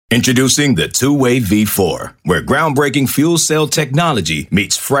Introducing the Two-Way V4, where groundbreaking fuel cell technology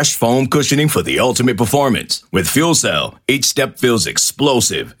meets fresh foam cushioning for the ultimate performance. With Fuel Cell, each step feels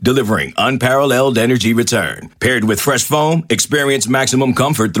explosive, delivering unparalleled energy return. Paired with fresh foam, experience maximum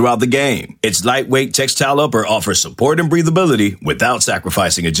comfort throughout the game. Its lightweight textile upper offers support and breathability without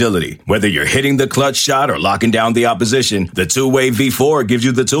sacrificing agility. Whether you're hitting the clutch shot or locking down the opposition, the Two-Way V4 gives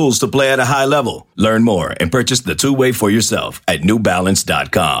you the tools to play at a high level. Learn more and purchase the Two-Way for yourself at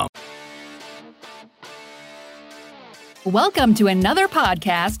newbalance.com. Welcome to another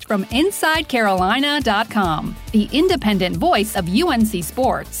podcast from InsideCarolina.com, the independent voice of UNC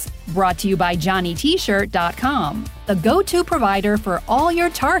Sports. Brought to you by JohnnyT-shirt.com, the go-to provider for all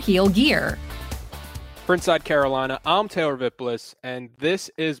your Tar Heel gear. For Inside Carolina, I'm Taylor Viplis, and this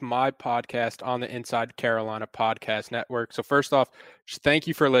is my podcast on the Inside Carolina Podcast Network. So first off, just thank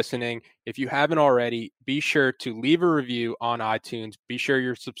you for listening. If you haven't already, be sure to leave a review on iTunes. Be sure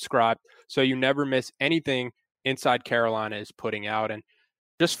you're subscribed so you never miss anything Inside Carolina is putting out. And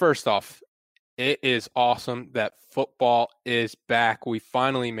just first off, it is awesome that football is back. We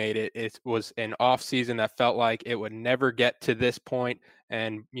finally made it. It was an off season that felt like it would never get to this point.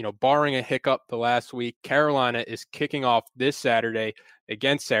 And, barring a hiccup the last week, Carolina is kicking off this Saturday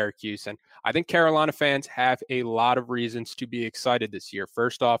against Syracuse. And I think Carolina fans have a lot of reasons to be excited this year.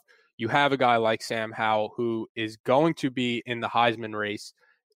 First off, you have a guy like Sam Howell who is going to be in the Heisman race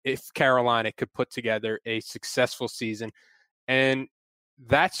if Carolina could put together a successful season. And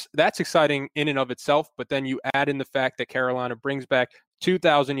that's exciting in and of itself. But then you add in the fact that Carolina brings back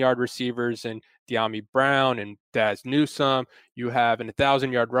 2,000-yard receivers and De'Ami Brown and Daz Newsome. You have an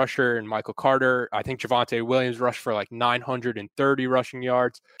 1,000-yard rusher and Michael Carter. I think Javonte Williams rushed for like 930 rushing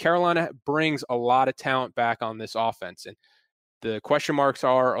yards. Carolina brings a lot of talent back on this offense. And the question marks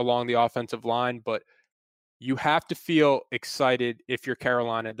are along the offensive line, but you have to feel excited if you're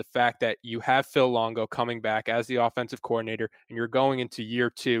Carolina, the fact that you have Phil Longo coming back as the offensive coordinator and you're going into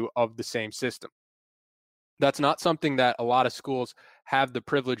year 2 of the same system. That's not something that a lot of schools have the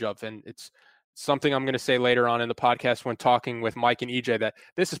privilege of. And it's something I'm going to say later on in the podcast when talking with Mike and EJ, that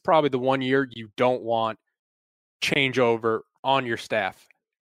this is probably the one year you don't want changeover on your staff.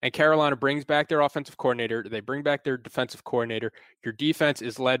 And Carolina brings back their offensive coordinator. They bring back their defensive coordinator. Your defense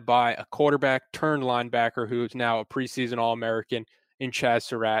is led by a quarterback turned linebacker who is now a preseason All-American in Chaz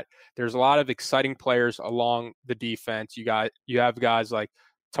Surratt. There's a lot of exciting players along the defense. You have guys like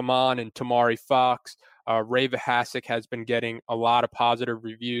Taman and Tamari Fox. Ray Vahasek has been getting a lot of positive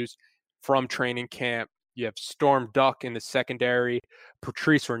reviews from training camp. You have Storm Duck in the secondary,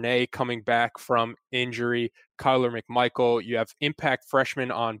 Patrice Renee coming back from injury, Kyler McMichael. You have impact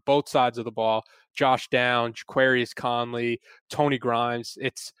freshmen on both sides of the ball, Josh Downs, Jaquarius Conley, Tony Grimes.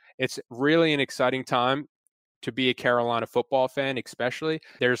 It's really an exciting time to be a Carolina football fan, especially.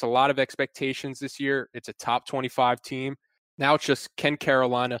 There's a lot of expectations this year. It's a top 25 team. Now it's just, can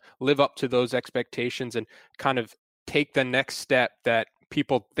Carolina live up to those expectations and kind of take the next step that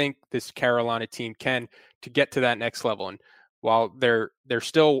people think this Carolina team can to get to that next level? And while they're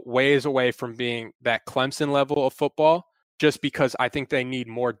still ways away from being that Clemson level of football, just because I think they need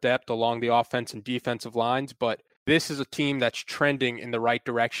more depth along the offense and defensive lines, but this is a team that's trending in the right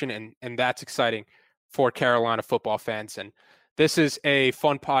direction, and that's exciting for Carolina football fans. And this is a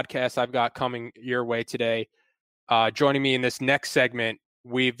fun podcast I've got coming your way today. Joining me in this next segment,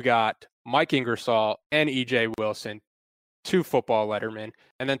 we've got Mike Ingersoll and EJ Wilson, 2 football lettermen.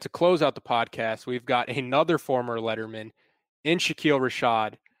 And then to close out the podcast, we've got another former letterman in Shaquille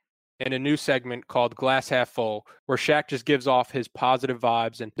Rashad in a new segment called Glass Half Full, where Shaq just gives off his positive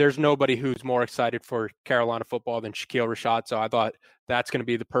vibes. And there's nobody who's more excited for Carolina football than Shaquille Rashad. So I thought that's going to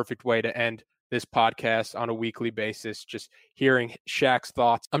be the perfect way to end this podcast on a weekly basis, just hearing Shaq's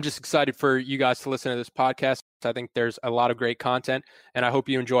thoughts. I'm just excited for you guys to listen to this podcast. I think there's a lot of great content, and I hope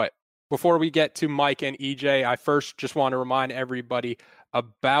you enjoy it. Before we get to Mike and EJ, I first just want to remind everybody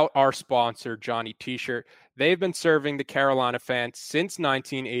about our sponsor, Johnny T-shirt. They've been serving the Carolina fans since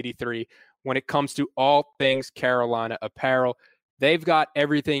 1983 when it comes to all things Carolina apparel. They've got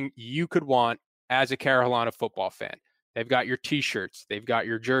everything you could want as a Carolina football fan. They've got your T-shirts, they've got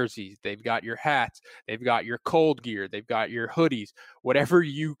your jerseys, they've got your hats, they've got your cold gear, they've got your hoodies. Whatever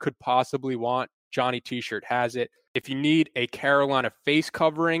you could possibly want, Johnny T-shirt has it. If you need a Carolina face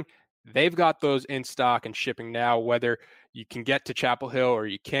covering, they've got those in stock and shipping now, whether you can get to Chapel Hill or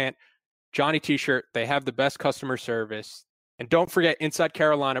you can't. Johnny T-shirt, they have the best customer service. And don't forget, Inside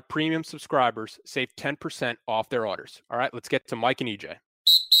Carolina premium subscribers save 10% off their orders. All right, let's get to Mike and EJ.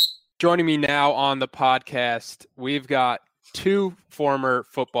 Joining me now on the podcast, we've got 2 former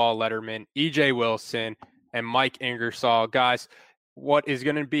football lettermen, EJ Wilson and Mike Ingersoll. Guys, what is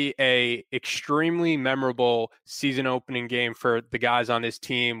going to be a extremely memorable season opening game for the guys on this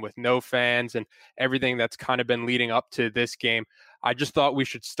team with no fans and everything that's kind of been leading up to this game. I just thought we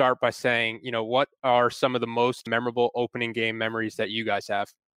should start by saying, what are some of the most memorable opening game memories that you guys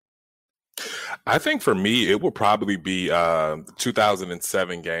have? I think for me, it will probably be the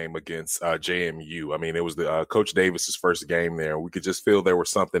 2007 game against JMU. I mean, it was the Coach Davis's first game there. We could just feel there was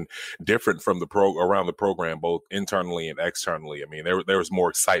something different from around the program, both internally and externally. I mean, there was more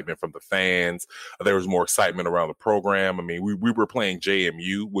excitement from the fans. There was more excitement around the program. I mean, we were playing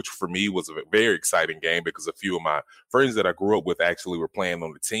JMU, which for me was a very exciting game because a few of my friends that I grew up with actually were playing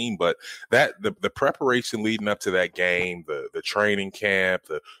on the team. But the preparation leading up to that game, the training camp,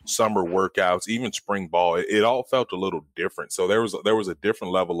 the summer workouts, even spring ball, it all felt a little different. So there was a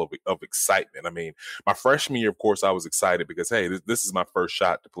different level of excitement. I mean, my freshman year, of course, I was excited because, hey, this is my first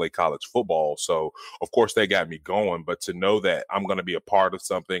shot to play college football. So, of course, they got me going. But to know that I'm going to be a part of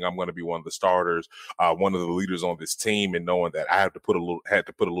something, I'm going to be one of the starters, one of the leaders on this team, and knowing that I had to put a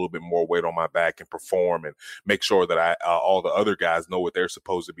little bit more weight on my back and perform and make sure that all the other guys know what they're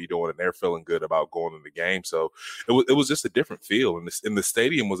supposed to be doing and they're feeling good about going in the game. So it was just a different feel, and the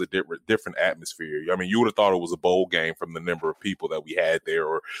stadium was a different atmosphere. I mean, you would have thought it was a bowl game from the number of people that we had there,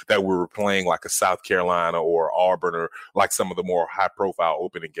 or that we were playing like a South Carolina or Auburn, or like some of the more high profile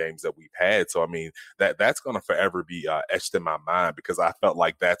opening games that we've had. So, I mean, that's going to forever be etched in my mind, because I felt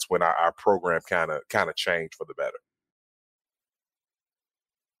like that's when our program kind of changed for the better.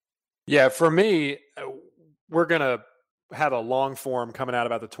 Yeah, for me, we're going to have a long form coming out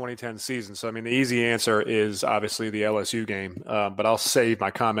about the 2010 season. So, I mean, the easy answer is obviously the LSU game, but I'll save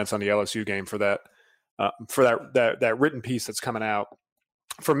my comments on the LSU game for that written piece that's coming out.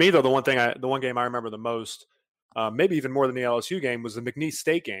 For me, though, the one game I remember the most, maybe even more than the LSU game, was the McNeese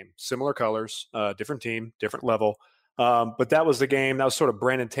State game. Similar colors, different team, different level. But that was the game, that was sort of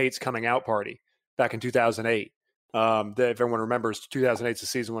Brandon Tate's coming out party back in 2008. If everyone remembers, 2008's the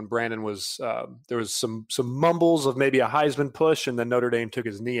season when Brandon was there was some mumbles of maybe a Heisman push, and then Notre Dame took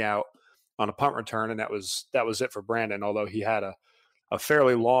his knee out on a punt return, and that was it for Brandon, although he had a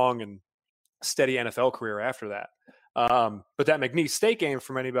fairly long and steady NFL career after that. But that McNeese State game,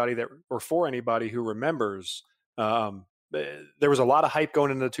 for anybody who remembers, there was a lot of hype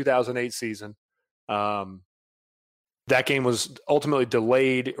going into the 2008 season. That game was ultimately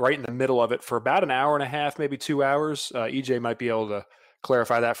delayed right in the middle of it for about an hour and a half, maybe 2 hours. EJ might be able to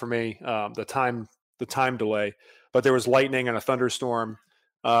clarify that for me, the time delay. But there was lightning and a thunderstorm.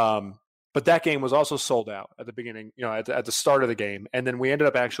 But that game was also sold out at the beginning, at the start of the game. And then we ended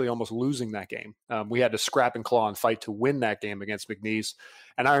up actually almost losing that game. We had to scrap and claw and fight to win that game against McNeese.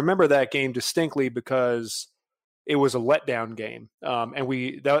 And I remember that game distinctly because it was a letdown game.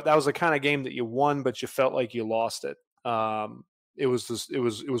 And that was the kind of game that you won, but you felt like you lost it. It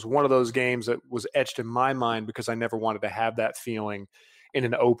was one of those games that was etched in my mind because I never wanted to have that feeling in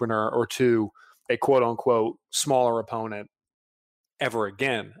an opener or to a quote unquote smaller opponent ever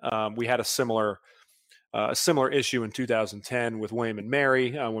again. We had a similar issue in 2010 with William and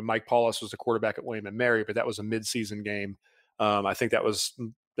Mary when Mike Paulus was the quarterback at William and Mary, but that was a midseason game. I think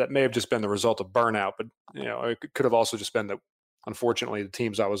that may have just been the result of burnout, but it could have also just been that unfortunately the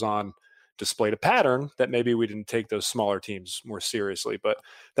teams I was on displayed a pattern that maybe we didn't take those smaller teams more seriously. But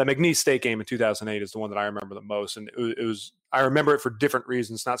that McNeese State game in 2008 is the one that I remember the most. And I remember it for different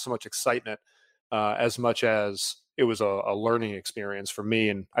reasons, not so much excitement as much as it was a learning experience for me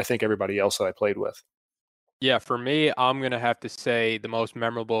and I think everybody else that I played with. Yeah, for me, I'm going to have to say the most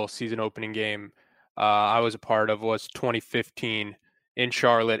memorable season opening game I was a part of was 2015 in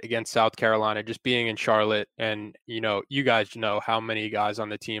Charlotte against South Carolina. Just being in Charlotte, and you guys know how many guys on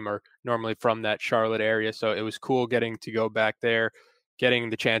the team are normally from that Charlotte area, so it was cool getting to go back there, getting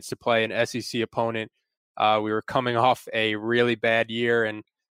the chance to play an SEC opponent. We were coming off a really bad year, and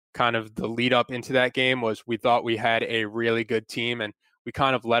kind of the lead up into that game was we thought we had a really good team, and we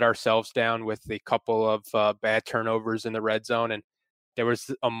kind of let ourselves down with a couple of bad turnovers in the red zone. And there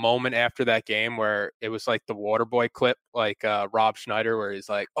was a moment after that game where it was like the Waterboy clip, like Rob Schneider, where he's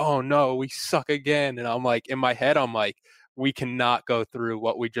like, "Oh no, we suck again." And I'm like, in my head, I'm like, we cannot go through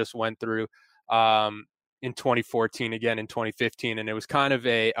what we just went through in 2014 again in 2015. And it was kind of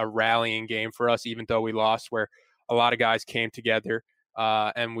a rallying game for us, even though we lost, where a lot of guys came together.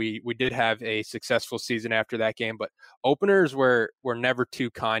 And we did have a successful season after that game. But openers were never too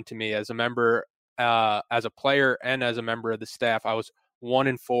kind to me as a member, as a player, and as a member of the staff. I was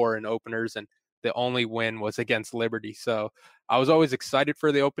 1-4 in openers, and the only win was against Liberty. So I was always excited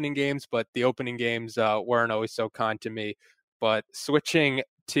for the opening games, but the opening games weren't always so kind to me. But switching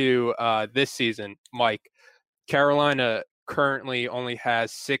to this season, Mike, Carolina currently only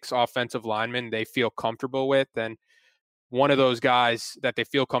has 6 offensive linemen they feel comfortable with, and one of those guys that they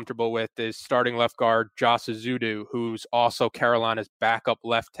feel comfortable with is starting left guard Josh Ezeudu, who's also Carolina's backup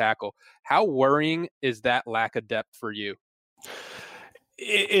left tackle. How worrying is that lack of depth for you?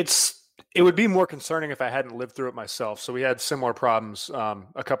 It would be more concerning if I hadn't lived through it myself. So we had similar problems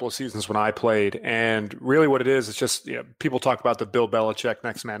a couple of seasons when I played. And really what it is, it's just, people talk about the Bill Belichick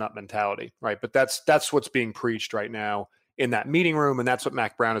next man up mentality, right? But that's what's being preached right now in that meeting room. And that's what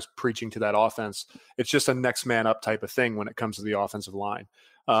Mac Brown is preaching to that offense. It's just a next man up type of thing when it comes to the offensive line.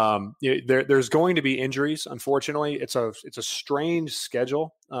 There's going to be injuries. Unfortunately, it's a strange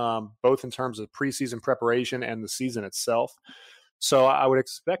schedule, both in terms of preseason preparation and the season itself. So I would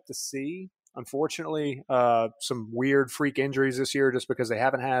expect to see, unfortunately, some weird freak injuries this year just because they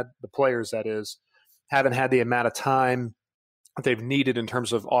haven't had the players, haven't had the amount of time that they've needed in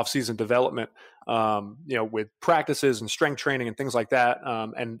terms of off-season development, with practices and strength training and things like that.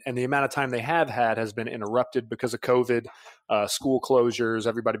 And the amount of time they have had has been interrupted because of COVID, school closures,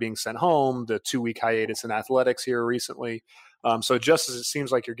 everybody being sent home, the 2-week hiatus in athletics here recently. So just as it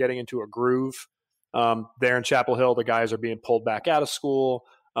seems like you're getting into a groove, there in Chapel Hill, the guys are being pulled back out of school,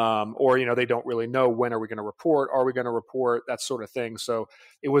 or they don't really know when are we going to report, that sort of thing. So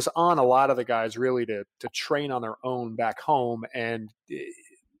it was on a lot of the guys really to train on their own back home, and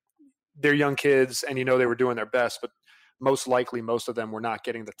they're young kids, and they were doing their best, but most likely most of them were not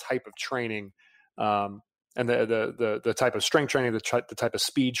getting the type of training and the type of strength training, the type of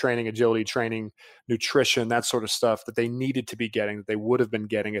speed training, agility training, nutrition, that sort of stuff that they needed to be getting, that they would have been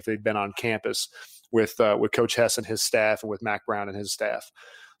getting if they'd been on campus with Coach Hess and his staff and with Mac Brown and his staff.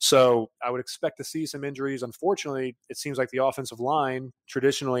 So I would expect to see some injuries. Unfortunately, it seems like the offensive line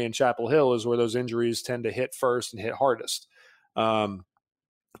traditionally in Chapel Hill is where those injuries tend to hit first and hit hardest.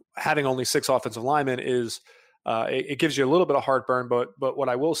 Having only 6 offensive linemen is it gives you a little bit of heartburn, but what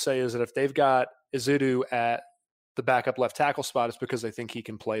I will say is that if they've got Ezeudu at the backup left tackle spot, it's because they think he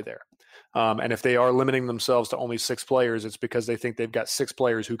can play there. And if they are limiting themselves to only 6 players, it's because they think they've got 6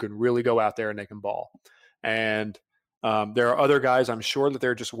 players who can really go out there and they can ball. And there are other guys I'm sure that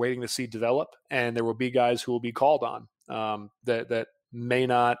they're just waiting to see develop, and there will be guys who will be called on that may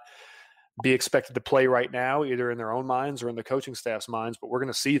not be expected to play right now, either in their own minds or in the coaching staff's minds, but we're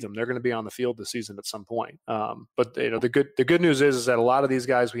going to see them. They're going to be on the field this season at some point. But the good news is that a lot of these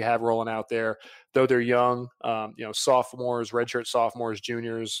guys we have rolling out there, though they're young, sophomores, redshirt sophomores,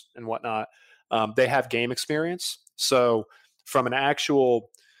 juniors, and whatnot, they have game experience. So from an actual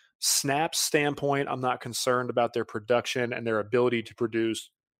snap standpoint, I'm not concerned about their production and their ability to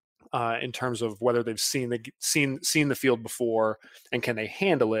produce in terms of whether they've seen the field before and can they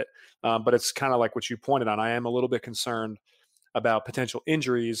handle it. But it's kind of like what you pointed on. I am a little bit concerned about potential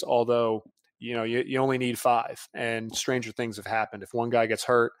injuries, although you only need 5, and stranger things have happened. If one guy gets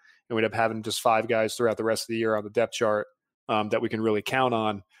hurt and we end up having just 5 guys throughout the rest of the year on the depth chart that we can really count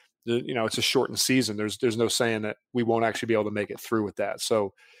on, it's a shortened season. There's no saying that we won't actually be able to make it through with that.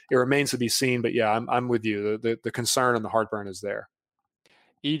 So it remains to be seen. But yeah, I'm with you. The concern and the heartburn is there.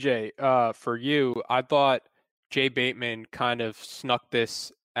 EJ, for you, I thought Jay Bateman kind of snuck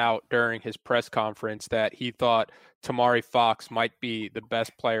this out during his press conference that he thought Tamari Fox might be the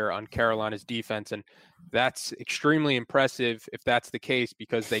best player on Carolina's defense. And that's extremely impressive if that's the case,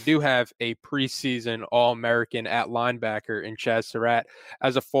 because they do have a preseason All-American at linebacker in Chaz Surratt.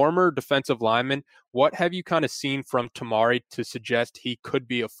 As a former defensive lineman, what have you kind of seen from Tamari to suggest he could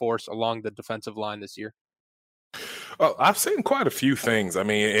be a force along the defensive line this year? Well, I've seen quite a few things. I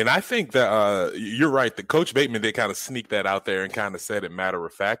mean, and I think that you're right. The Coach Bateman did kind of sneak that out there and kind of said it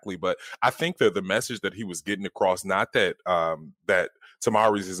matter-of-factly. But I think that the message that he was getting across, not that that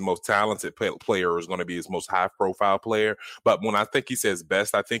Tamari is his most talented player or is going to be his most high-profile player, but when I think he says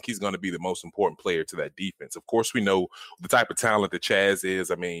best, I think he's going to be the most important player to that defense. Of course, we know the type of talent that Chaz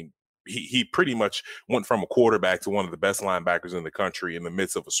is. I mean, he pretty much went from a quarterback to one of the best linebackers in the country in the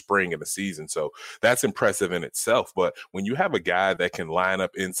midst of a spring and a season. So that's impressive in itself. But when you have a guy that can line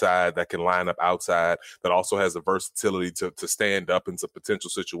up inside, that can line up outside, that also has the versatility to stand up in some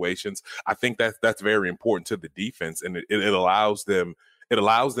potential situations, I think that's very important to the defense. And it allows them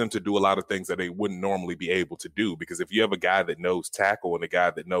to do a lot of things that they wouldn't normally be able to do. Because if you have a guy that knows tackle and a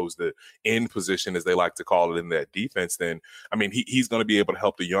guy that knows the end position, as they like to call it in that defense, then, I mean, he's going to be able to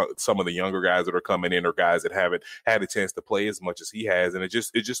help some of the younger guys that are coming in or guys that haven't had a chance to play as much as he has. And it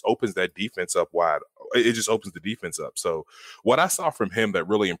just opens that defense up wide. It just opens the defense up. So what I saw from him that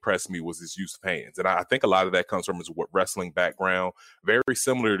really impressed me was his use of hands. And I think a lot of that comes from his wrestling background, very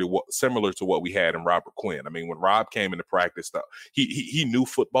similar to what we had in Robert Quinn. I mean, when Rob came into practice, he he knew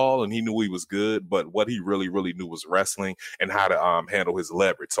football and he knew he was good, but what he really, really knew was wrestling and how to handle his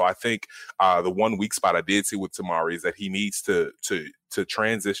leverage. So I think the one weak spot I did see with Tamari is that he needs to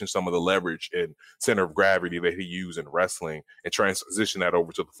transition some of the leverage and center of gravity that he used in wrestling and transition that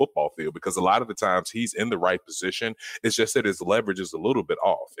over to the football field, because a lot of the times he's in the right position. It's just that his leverage is a little bit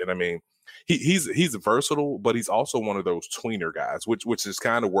off. And I mean, he's versatile, but he's also one of those tweener guys, which is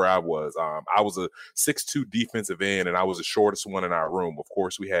kind of where I was. I was a 6'2" defensive end, and I was the shortest one in our room. Of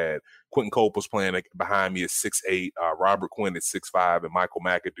course, we had Quentin Cope was playing behind me at 6'8", Robert Quinn at 6'5", and Michael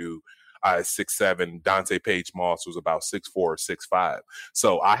McAdoo at 6'7". Dante Page Moss was about 6'4" or 6'5".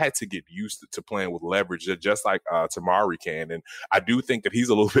 So I had to get used to playing with leverage, just like Tamari can. And I do think that he's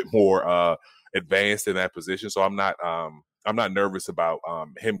a little bit more advanced in that position. So I'm not nervous about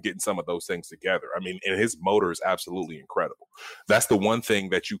him getting some of those things together. I mean, and his motor is absolutely incredible. That's the one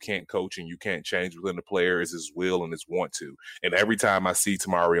thing that you can't coach and you can't change within the player is his will and his want to. And every time I see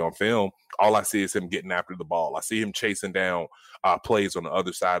Tamari on film, all I see is him getting after the ball. I see him chasing down plays on the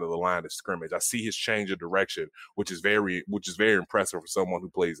other side of the line of scrimmage. I see his change of direction, which is very impressive for someone who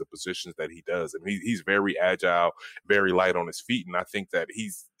plays the positions that he does. I mean, he's very agile, very light on his feet. And I think that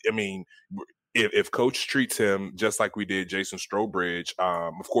if coach treats him just like we did Jason Strowbridge,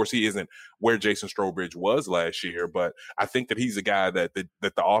 of course he isn't where Jason Strowbridge was last year, but I think that he's a guy that the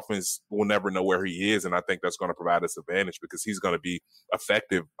offense will never know where he is, and I think that's going to provide us advantage because he's going to be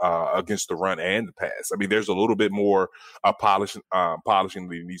effective against the run and the pass. I mean, there's a little bit more polishing that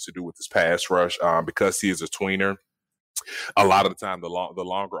he needs to do with his pass rush because he is a tweener. A lot of the time, the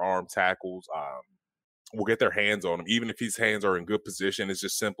longer arm tackles will get their hands on him, even if his hands are in good position. It's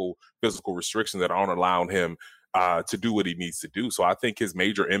just simple physical restrictions that aren't allowing him to do what he needs to do. So I think his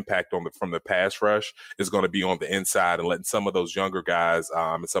major impact from the pass rush is going to be on the inside and letting some of those younger guys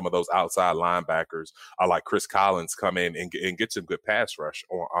and some of those outside linebackers like Chris Collins come in and get some good pass rush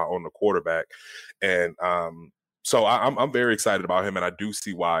on the quarterback. And so I'm very excited about him, and I do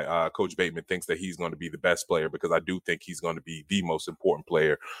see why Coach Bateman thinks that he's going to be the best player, because I do think he's going to be the most important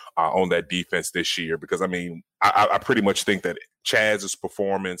player on that defense this year. Because, I mean, I pretty much think that Chaz's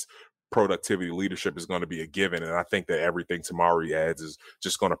performance, productivity, leadership is going to be a given, and I think that everything Tamari adds is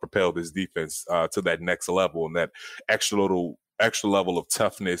just going to propel this defense to that next level and that extra level of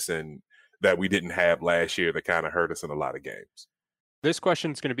toughness and that we didn't have last year that kind of hurt us in a lot of games. This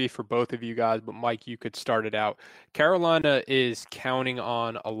question is going to be for both of you guys, but Mike, you could start it out. Carolina is counting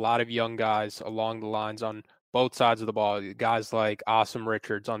on a lot of young guys along the lines on both sides of the ball. Guys like Asim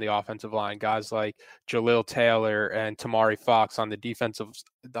Richards on the offensive line, guys like Jalil Taylor and Tamari Fox on the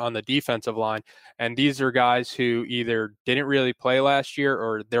defensive line. And these are guys who either didn't really play last year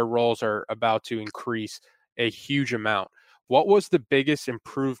or their roles are about to increase a huge amount. What was the biggest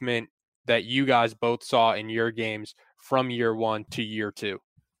improvement that you guys both saw in your games from year one to year two?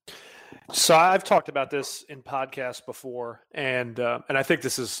 So I've talked about this in podcasts before, and I think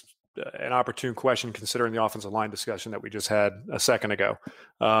this is an opportune question considering the offensive line discussion that we just had a second ago.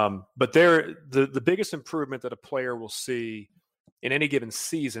 But the biggest improvement that a player will see in any given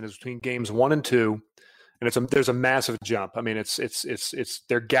season is between games 1 and 2, and there's a massive jump. I mean, it's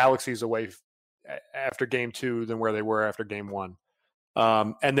they're galaxies away after game 2 than where they were after game 1.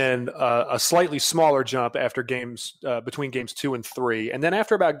 And then a slightly smaller jump after between games 2 and 3. And then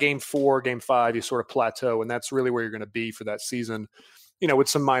after about game 4, game 5, you sort of plateau, and that's really where you're going to be for that season, with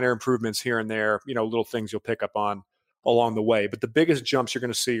some minor improvements here and there, little things you'll pick up on along the way. But the biggest jumps you're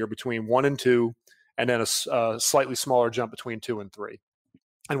going to see are between 1 and 2, and then a slightly smaller jump between 2 and 3.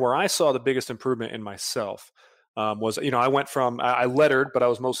 And where I saw the biggest improvement in myself was, I went from, I lettered, but I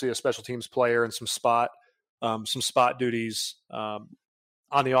was mostly a special teams player and some spot duties,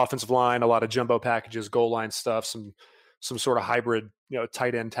 on the offensive line, a lot of jumbo packages, goal line stuff, some sort of hybrid,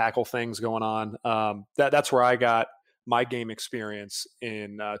 tight end tackle things going on. That's where I got my game experience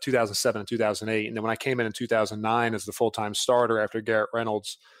in 2007 and 2008. And then when I came in 2009 as the full-time starter after Garrett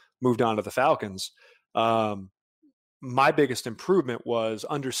Reynolds moved on to the Falcons, my biggest improvement was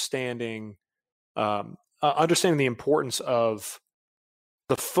understanding the importance of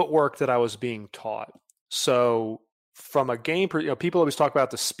the footwork that I was being taught. So from a game, people always talk about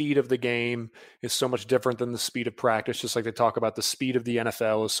the speed of the game is so much different than the speed of practice, just like they talk about the speed of the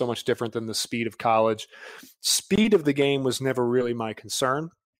NFL is so much different than the speed of college. Speed of the game was never really my concern.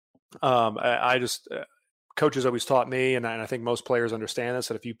 Coaches always taught me, and I think most players understand this,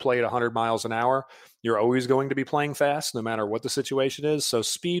 that if you play at 100 miles an hour, you're always going to be playing fast, no matter what the situation is. So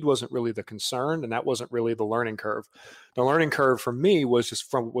speed wasn't really the concern, and that wasn't really the learning curve. The learning curve for me was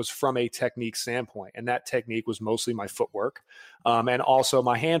from a technique standpoint, and that technique was mostly my footwork, and also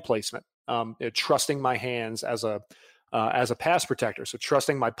my hand placement, trusting my hands as a as a pass protector. So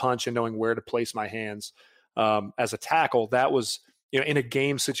trusting my punch and knowing where to place my hands. As a tackle, that was, in a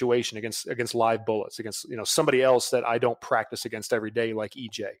game situation against live bullets, against, somebody else that I don't practice against every day, like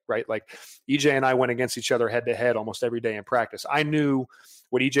EJ, right? Like EJ and I went against each other head to head almost every day in practice. I knew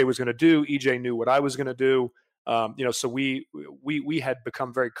what EJ was going to do. EJ knew what I was going to do. So we had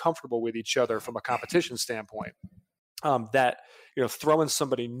become very comfortable with each other from a competition standpoint. That, throwing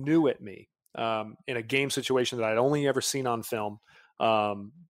somebody new at me in a game situation that I'd only ever seen on film.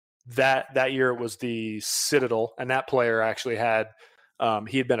 That year it was the Citadel, and that player actually had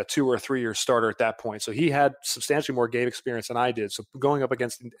he had been a 2 or 3 year starter at that point, so he had substantially more game experience than I did. So going up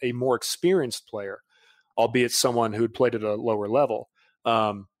against a more experienced player, albeit someone who had played at a lower level,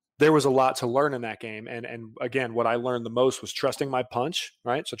 there was a lot to learn in that game. And again, what I learned the most was trusting my punch,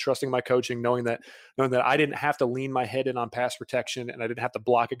 right? So trusting my coaching, knowing that I didn't have to lean my head in on pass protection, and I didn't have to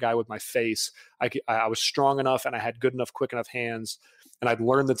block a guy with my face. I was strong enough, and I had good enough, quick enough hands, and I'd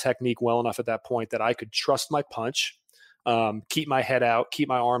learned the technique well enough at that point that I could trust my punch, keep my head out, keep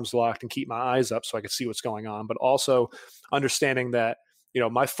my arms locked, and keep my eyes up so I could see what's going on. But also understanding that,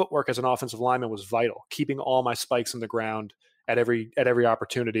 my footwork as an offensive lineman was vital, keeping all my spikes in the ground at every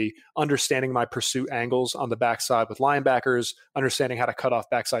opportunity, understanding my pursuit angles on the backside with linebackers, understanding how to cut off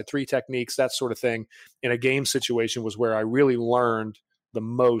backside 3 techniques, that sort of thing in a game situation was where I really learned the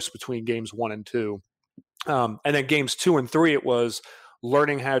most between games 1 and 2. And then games 2 and 3, it was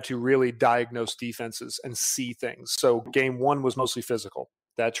learning how to really diagnose defenses and see things. So game 1 was mostly physical,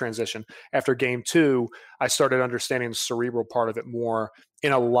 that transition. After game 2, I started understanding the cerebral part of it more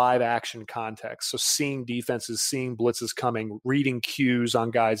in a live action context. So seeing defenses, seeing blitzes coming, reading cues on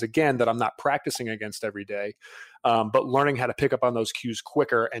guys, again, that I'm not practicing against every day, but learning how to pick up on those cues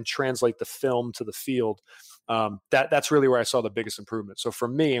quicker and translate the film to the field. That's really where I saw the biggest improvement. So for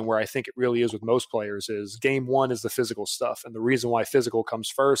me, and where I think it really is with most players, is game 1 is the physical stuff. And the reason why physical comes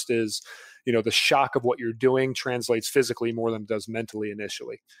first is, the shock of what you're doing translates physically more than it does mentally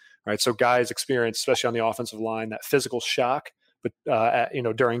initially. Right. So guys experience, especially on the offensive line, that physical shock, but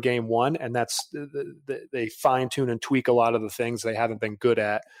during game 1, and that's they fine tune and tweak a lot of the things they haven't been good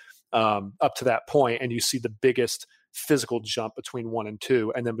at up to that point. And you see the biggest physical jump between 1 and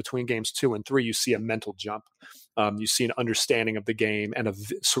 2, and then between games 2 and 3 you see a mental jump. You see an understanding of the game and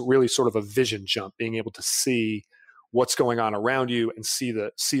really sort of a vision jump, being able to see what's going on around you and see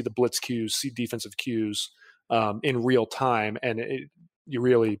the blitz cues, see defensive cues in real time, and you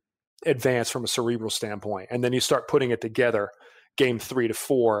really advance from a cerebral standpoint. And then you start putting it together game 3 to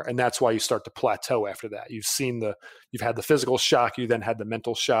 4, and that's why you start to plateau after that. You've had the physical shock, you then had the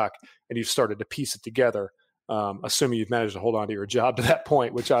mental shock, and you've started to piece it together. Assuming you've managed to hold on to your job to that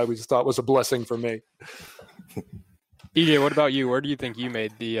point, which I always thought was a blessing for me. EJ, what about you? Where do you think you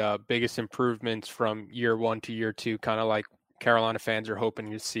made the biggest improvements from year 1 to year 2, kind of like Carolina fans are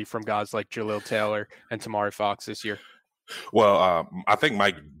hoping to see from guys like Jalil Taylor and Tamari Fox this year? Well, I think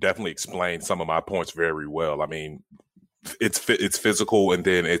Mike definitely explained some of my points very well. I mean, it's physical, and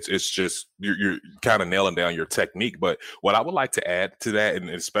then it's just you're kind of nailing down your technique. But what I would like to add to that, and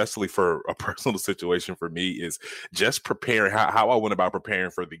especially for a personal situation for me, is just preparing. How I went about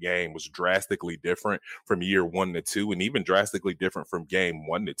preparing for the game was drastically different from year 1 to 2, and even drastically different from game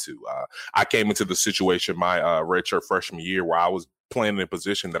 1 to 2. I came into the situation my redshirt freshman year where I was playing in a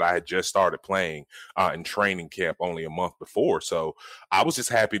position that I had just started playing in training camp only a month before. So I was just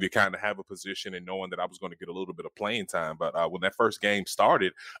happy to kind of have a position and knowing that I was going to get a little bit of playing time. But when that first game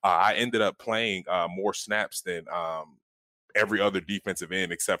started, I ended up playing more snaps than every other defensive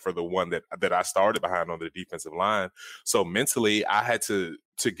end except for the one that I started behind on the defensive line. So mentally, I had to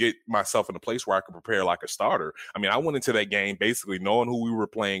get myself in a place where I could prepare like a starter. I mean, I went into that game basically knowing who we were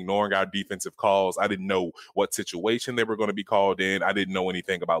playing, knowing our defensive calls. I didn't know what situation they were going to be called in. I didn't know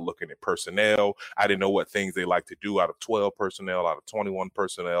anything about looking at personnel. I didn't know what things they like to do out of 12 personnel, out of 21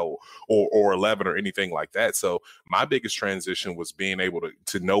 personnel, or 11 or anything like that. So my biggest transition was being able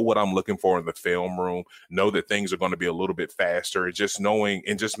to know what I'm looking for in the film room, know that things are going to be a little bit faster, and just knowing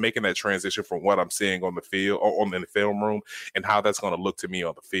and just making that transition from what I'm seeing on the field or in the film room and how that's going to look to me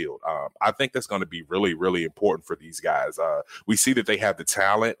on the field. I think that's going to be really, really important for these guys. We see that they have the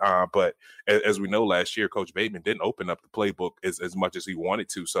talent, but as we know, last year, Coach Bateman didn't open up the playbook as much as he wanted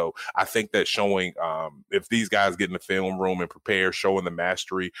to. So I think that showing if these guys get in the film room and prepare, showing the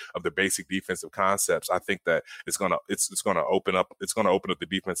mastery of the basic defensive concepts, I think that it's going to open up the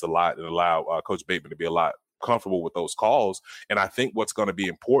defense a lot and allow Coach Bateman to be a lot comfortable with those calls. And I think what's going to be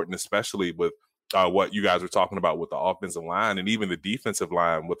important, especially with what you guys were talking about with the offensive line and even the defensive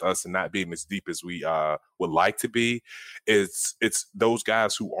line with us and not being as deep as we would like to be. It's those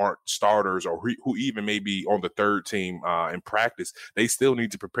guys who aren't starters or who even may be on the third team in practice. They still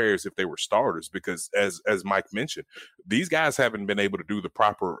need to prepare as if they were starters because, as Mike mentioned, these guys haven't been able to do the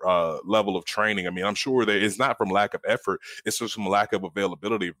proper level of training. I mean, I'm sure that it's not from lack of effort. It's just from lack of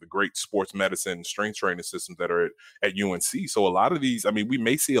availability of the great sports medicine, strength training systems that are at UNC. So a lot of these, I mean, we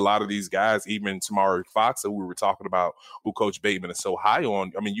may see a lot of these guys, even Tamari Fox that we were talking about, who Coach Bateman is so high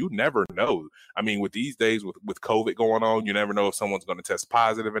on. I mean, you never know. I mean, with these days, with COVID going on, you never know if someone's going to test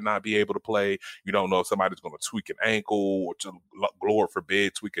positive and not be able to play. You don't know if somebody's going to tweak an ankle or, to Lord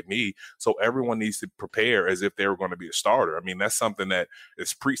forbid, tweak a knee. So everyone needs to prepare as if they were going to be a starter. I mean, that's something that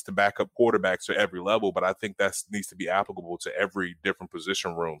is preached to backup quarterbacks at every level, but I think that needs to be applicable to every different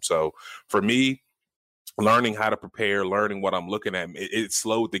position room. So for me, learning how to prepare, learning what I'm looking at, it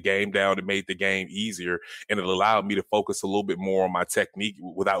slowed the game down. It made the game easier, and it allowed me to focus a little bit more on my technique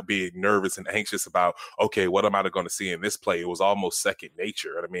without being nervous and anxious about, okay, what am I going to see in this play? It was almost second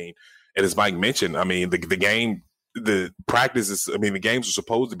nature. And I mean, and as Mike mentioned, I mean, the game, the practices, I mean, the games were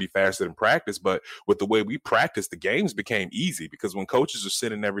supposed to be faster than practice, but with the way we practice, the games became easy because when coaches are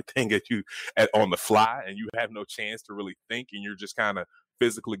sending everything at you on the fly and you have no chance to really think and you're just kind of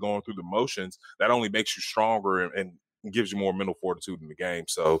physically going through the motions, that only makes you stronger and gives you more mental fortitude in the game.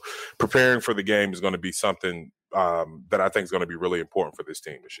 So preparing for the game is going to be something that I think is going to be really important for this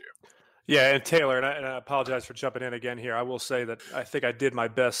team this year. Yeah, and Taylor, and I apologize for jumping in again here. I will say that I think I did my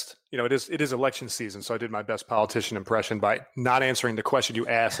best. You know, it is election season, so I did my best politician impression by not answering the question you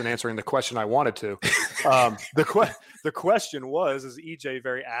asked and answering the question I wanted to. The question was, as EJ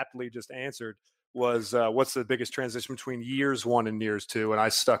very aptly just answered, was what's the biggest transition between years 1 and years 2? And I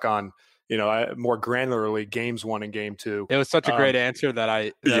stuck on, more granularly games 1 and game 2. It was such a great answer that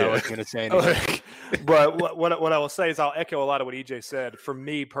I wasn't going to say anything. But what I will say is I'll echo a lot of what EJ said. For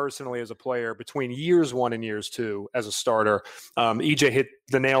me personally as a player, between years 1 and years 2 as a starter, EJ hit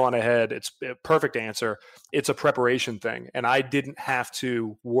the nail on the head. It's a perfect answer. It's a preparation thing. And I didn't have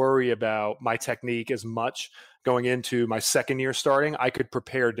to worry about my technique as much going into my second year starting. I could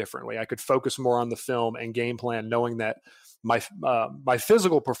prepare differently. I could focus more on the film and game plan, knowing that my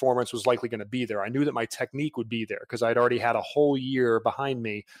physical performance was likely going to be there. I knew that my technique would be there because I'd already had a whole year behind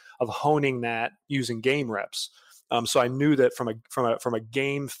me of honing that using game reps. So I knew that from a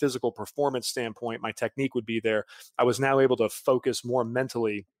game physical performance standpoint, my technique would be there. I was now able to focus more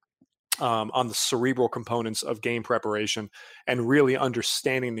mentally on the cerebral components of game preparation and really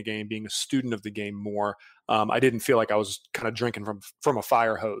understanding the game, being a student of the game more. I didn't feel like I was kind of drinking from a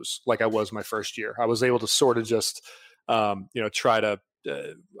fire hose like I was my first year. I was able to sort of just try to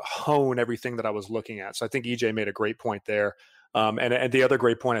hone everything that I was looking at. So I think EJ made a great point there. And the other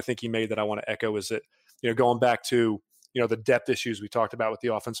great point I think he made that I want to echo is that, going back to, the depth issues we talked about with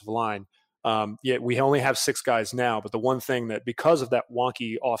the offensive line. We only have 6 guys now, but the one thing that, because of that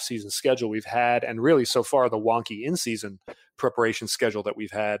wonky offseason schedule we've had, and really so far the wonky in-season preparation schedule that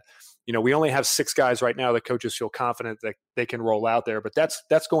we've had, we only have 6 guys right now that coaches feel confident that they can roll out there, but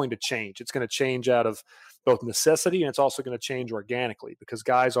that's going to change. It's going to change out of both necessity, and it's also going to change organically because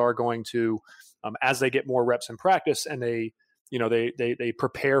guys are going to, as they get more reps in practice and they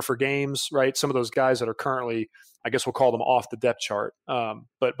prepare for games, right? Some of those guys that are currently, I guess we'll call them off the depth chart,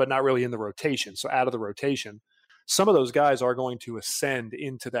 but not really in the rotation. So out of the rotation, some of those guys are going to ascend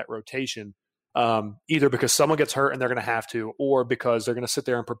into that rotation, either because someone gets hurt and they're going to have to, or because they're going to sit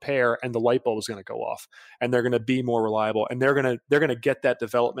there and prepare and the light bulb is going to go off and they're going to be more reliable and they're going to get that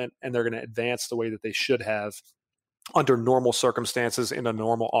development and they're going to advance the way that they should have under normal circumstances in a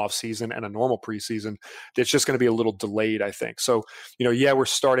normal offseason and a normal preseason. It's just going to be a little delayed, I think. So, we're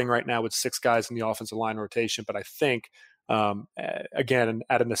starting right now with 6 guys in the offensive line rotation, but I think, again,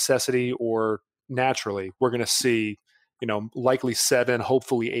 at a necessity or naturally, we're going to see, likely 7,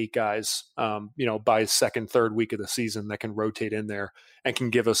 hopefully 8 guys, by second, third week of the season that can rotate in there and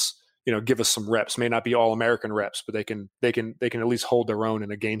can give us some reps. May not be all American reps, but they can at least hold their own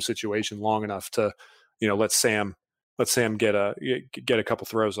in a game situation long enough to, let Sam get a couple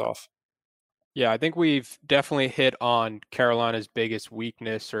throws off. Yeah, I think we've definitely hit on Carolina's biggest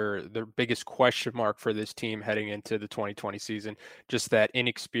weakness or the biggest question mark for this team heading into the 2020 season, just that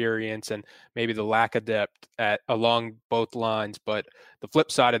inexperience and maybe the lack of depth along both lines. But the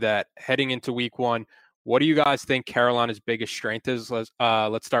flip side of that, heading into week 1, what do you guys think Carolina's biggest strength is? Let's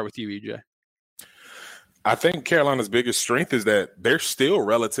start with you, EJ. I think Carolina's biggest strength is that they're still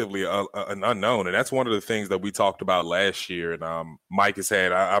relatively an unknown. And that's one of the things that we talked about last year. And Mike has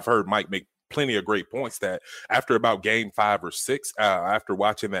had, I've heard Mike make plenty of great points that after about game 5 or 6, after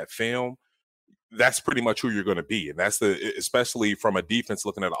watching that film, that's pretty much who you're going to be. And that's especially from a defense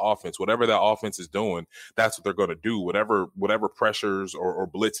looking at an offense, whatever that offense is doing, that's what they're going to do. Whatever pressures or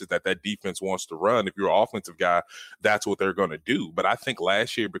blitzes that defense wants to run, if you're an offensive guy, that's what they're going to do. But I think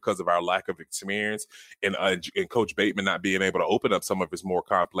last year, because of our lack of experience and Coach Bateman not being able to open up some of his more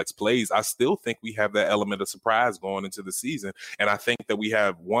complex plays, I still think we have that element of surprise going into the season. And I think that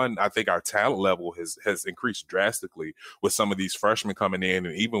I think our talent level has increased drastically with some of these freshmen coming in,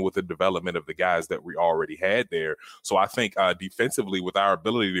 and even with the development of the guys that we already had there. So I think defensively, with our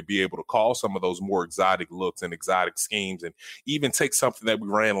ability to be able to call some of those more exotic looks and exotic schemes, and even take something that we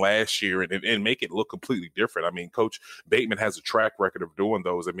ran last year and make it look completely different. I mean, Coach Bateman has a track record of doing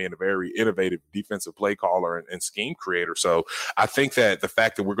those and being a very innovative defensive play caller and scheme creator. So I think that the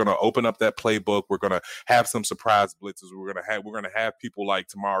fact that we're going to open up that playbook, we're going to have some surprise blitzes, we're going to have people like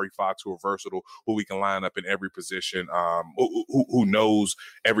Tamari Fox who are versatile, who we can line up in every position, who knows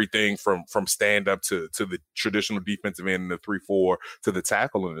everything from stand up to the traditional defensive end in the 3-4 to the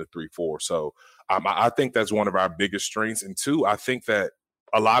tackle in the 3-4. So I think that's one of our biggest strengths. And two, I think that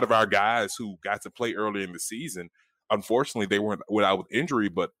a lot of our guys who got to play early in the season, unfortunately, they weren't out with injury,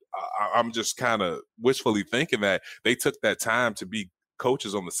 but I'm just kind of wishfully thinking that they took that time to be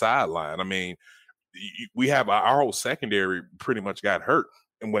coaches on the sideline. I mean, we have our whole secondary pretty much got hurt,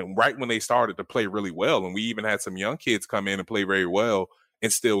 and right when they started to play really well, and we even had some young kids come in and play very well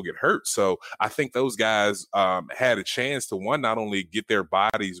and still get hurt. So I think those guys had a chance to, one, not only get their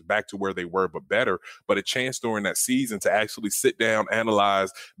bodies back to where they were, but better, but a chance during that season to actually sit down,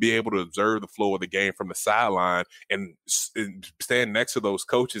 analyze, be able to observe the flow of the game from the sideline and stand next to those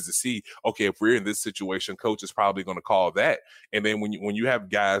coaches to see, okay, if we're in this situation, coach is probably going to call that. And then when you have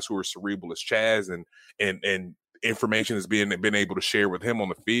guys who are cerebral as Chaz and information is been able to share with him on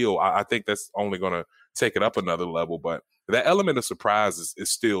the field, I think that's only going to take it up another level. But that element of surprise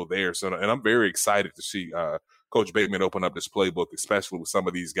is still there. So, and I'm very excited to see Coach Bateman open up this playbook, especially with some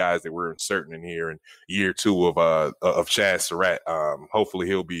of these guys that we're inserting in here in year 2 of Chaz Surratt. Hopefully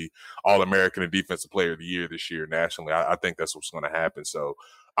he'll be All-American and Defensive Player of the Year this year nationally. I think that's what's going to happen. So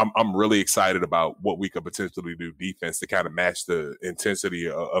I'm really excited about what we could potentially do defense to kind of match the intensity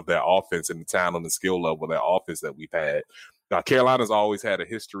of that offense and the talent and skill level of that offense that we've had. Carolina's always had a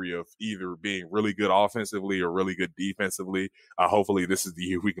history of either being really good offensively or really good defensively. Hopefully this is the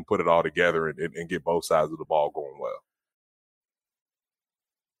year we can put it all together and get both sides of the ball going well.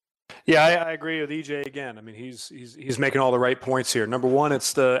 Yeah, I agree with EJ again. I mean, he's making all the right points here. Number one,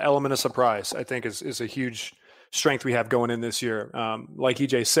 it's the element of surprise, I think is a huge strength we have going in this year. Like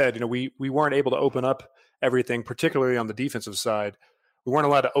EJ said, we weren't able to open up everything, particularly on the defensive side. We weren't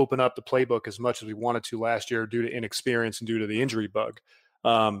allowed to open up the playbook as much as we wanted to last year due to inexperience and due to the injury bug.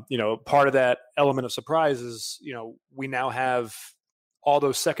 Part of that element of surprise is, we now have all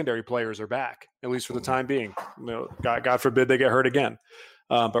those secondary players are back, at least for the time being. God forbid they get hurt again.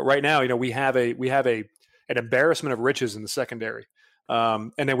 But right now, we have an embarrassment of riches in the secondary.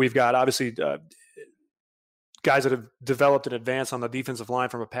 And then we've got obviously guys that have developed and advanced on the defensive line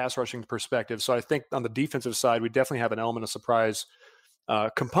from a pass rushing perspective. So I think on the defensive side, we definitely have an element of surprise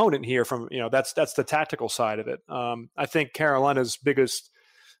component here from, that's the tactical side of it. I think Carolina's biggest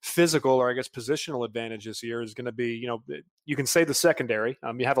physical, or I guess positional advantage this year is going to be, you can say the secondary.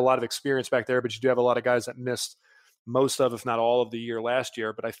 You have a lot of experience back there, but you do have a lot of guys that missed most of, if not all of the year last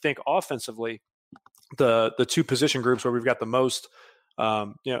year. But I think offensively, the two position groups where we've got the most,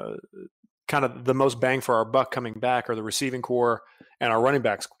 kind of the most bang for our buck coming back are the receiving core and our running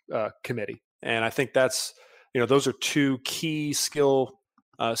backs committee. And I think that's, those are two key skill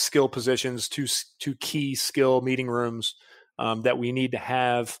positions, two key skill meeting rooms that we need to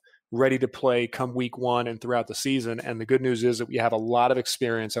have ready to play come week 1 and throughout the season. And the good news is that we have a lot of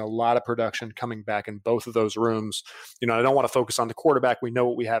experience and a lot of production coming back in both of those rooms. I don't want to focus on the quarterback. We know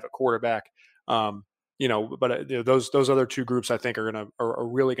what we have at quarterback. But those other two groups I think are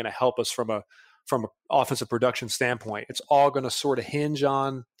really going to help us from a offensive production standpoint. It's all going to sort of hinge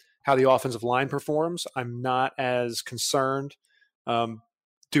on how the offensive line performs. I'm not as concerned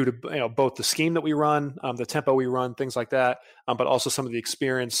due to both the scheme that we run, the tempo we run, things like that, but also some of the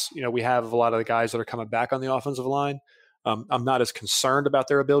experience we have of a lot of the guys that are coming back on the offensive line. I'm not as concerned about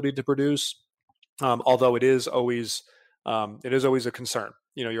their ability to produce, although it is always a concern.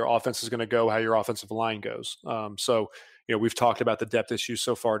 Your offense is going to go how your offensive line goes. So we've talked about the depth issues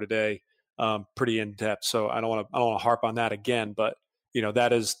so far today, pretty in depth. So I don't want to harp on that again, but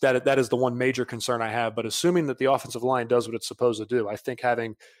that is the one major concern I have. But assuming that the offensive line does what it's supposed to do, I think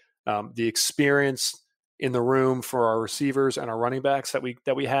having the experience in the room for our receivers and our running backs that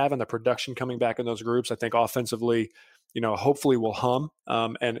we have, and the production coming back in those groups, I think offensively hopefully will hum.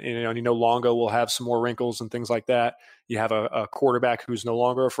 And Longo will have some more wrinkles and things like that. You have a quarterback who's no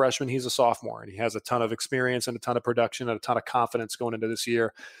longer a freshman. He's a sophomore, and he has a ton of experience and a ton of production and a ton of confidence going into this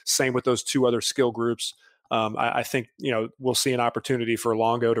year. Same with those two other skill groups. I think, we'll see an opportunity for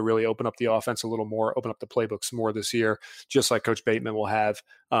Longo to really open up the offense a little more, open up the playbooks more this year, just like Coach Bateman will have.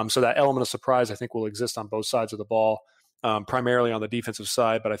 So that element of surprise, I think, will exist on both sides of the ball, primarily on the defensive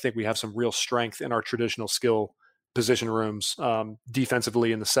side. But I think we have some real strength in our traditional skill position rooms,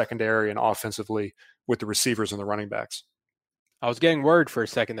 defensively in the secondary and offensively with the receivers and the running backs. I was getting worried for a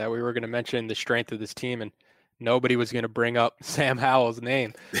second that we were going to mention the strength of this team and nobody was going to bring up Sam Howell's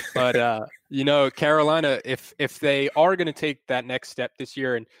name. But, Carolina, if they are going to take that next step this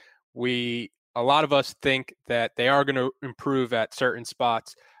year, and a lot of us think that they are going to improve at certain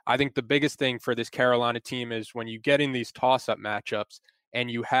spots, I think the biggest thing for this Carolina team is when you get in these toss-up matchups and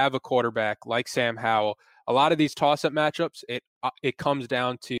you have a quarterback like Sam Howell, a lot of these toss-up matchups, it comes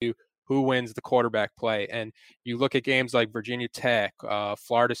down to who wins the quarterback play. And you look at games like Virginia Tech,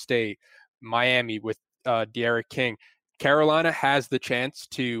 Florida State, Miami with D'Eriq King. Carolina has the chance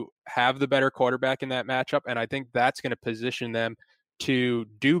to have the better quarterback in that matchup, and I think that's going to position them to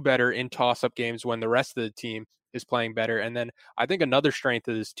do better in toss-up games when the rest of the team is playing better. And then I think another strength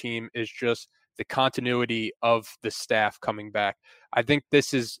of this team is just the continuity of the staff coming back. I think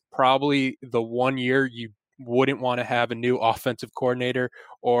this is probably the one year you wouldn't want to have a new offensive coordinator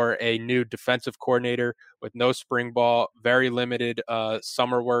or a new defensive coordinator with no spring ball, very limited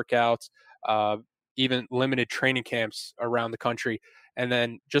summer workouts, even limited training camps around the country. And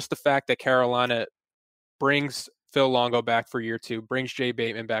then just the fact that Carolina brings Phil Longo back for year two, brings Jay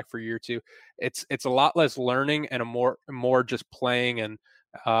Bateman back for year two. It's a lot less learning and a more just playing and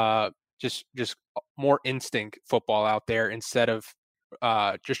just more instinct football out there instead of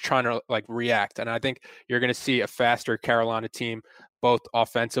just trying to react. And I think you're going to see a faster Carolina team, both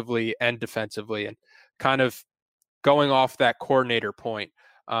offensively and defensively. And kind of going off that coordinator point,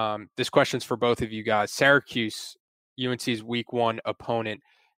 this question's for both of you guys. Syracuse, UNC's week 1 opponent,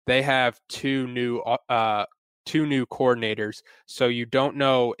 they have two new coordinators, so you don't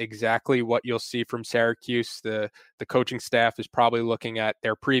know exactly what you'll see from Syracuse. The coaching staff is probably looking at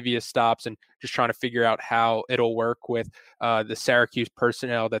their previous stops and just trying to figure out how it'll work with the Syracuse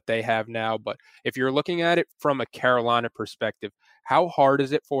personnel that they have now. But if you're looking at it from a Carolina perspective, how hard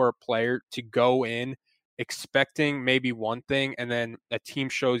is it for a player to go in expecting maybe one thing and then a team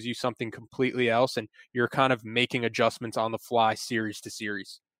shows you something completely else and you're kind of making adjustments on the fly series to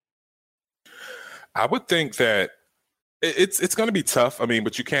series? I would think that it's going to be tough. I mean,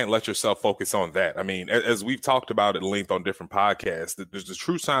 but you can't let yourself focus on that. I mean, as we've talked about at length on different podcasts, there's the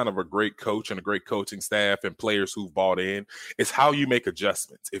true sign of a great coach and a great coaching staff and players who've bought in is how you make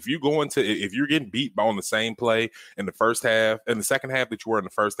adjustments. If you're getting beat on the same play in the first half and the second half that you were in the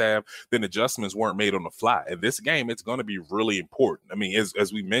first half, then adjustments weren't made on the fly. In this game, it's going to be really important. I mean,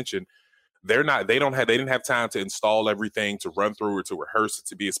 as we mentioned, they didn't have time to install everything, to run through or to rehearse it,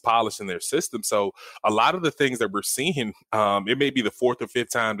 to be as polished in their system. So a lot of the things that we're seeing, it may be the 4th or 5th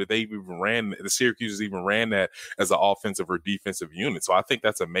time that the Syracuse even ran that as an offensive or defensive unit. So I think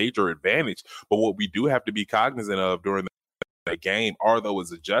that's a major advantage. But what we do have to be cognizant of during the game are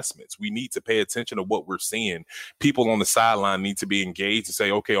those adjustments. We need to pay attention to what we're seeing. People on the sideline need to be engaged and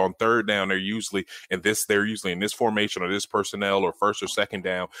say, okay, on third down, they're usually in this formation or this personnel, or first or second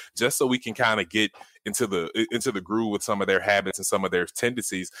down, just so we can kind of get into the groove with some of their habits and some of their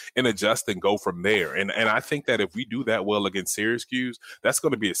tendencies and adjust and go from there. And I think that if we do that well against Syracuse, that's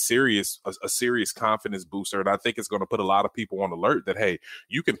going to be a serious confidence booster. And I think it's going to put a lot of people on alert that, hey,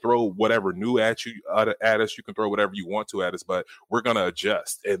 you can throw whatever new at us, you can throw whatever you want to at us, but we're going to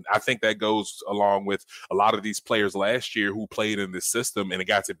adjust. And I think that goes along with a lot of these players last year who played in this system and it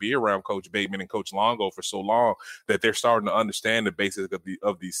got to be around Coach Bateman and Coach Longo for so long that they're starting to understand the basics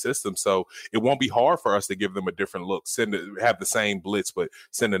of these systems. So it won't be hard for us to give them a different look, have the same blitz, but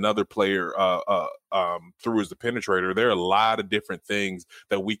send another player through as the penetrator. There are a lot of different things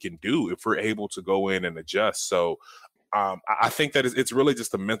that we can do if we're able to go in and adjust. So I think that it's really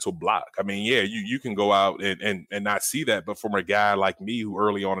just a mental block. I mean, yeah, you can go out and not see that, but from a guy like me who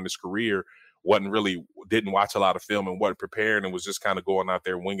early on in his career didn't watch a lot of film and wasn't prepared and was just kind of going out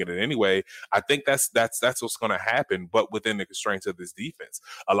there winging it anyway, I think that's what's going to happen, but within the constraints of this defense.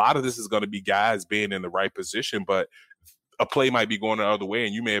 A lot of this is going to be guys being in the right position, but a play might be going the other way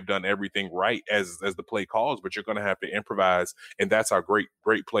and you may have done everything right as the play calls, but you're going to have to improvise, and that's how great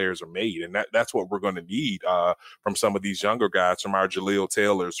players are made. And that's what we're going to need from some of these younger guys, from our Jaleel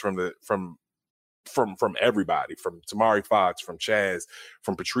Taylors, from from everybody, from Tamari Fox, from Chaz,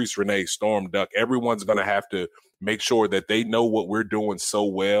 from Patrice Renee, Storm Duck. Everyone's going to have to make sure that they know what we're doing so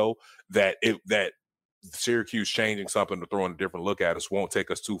well that Syracuse changing something to throwing a different look at us won't take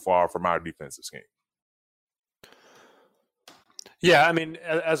us too far from our defensive scheme. Yeah, I mean,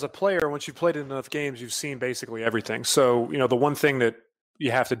 as a player, once you've played in enough games, you've seen basically everything. So, the one thing that you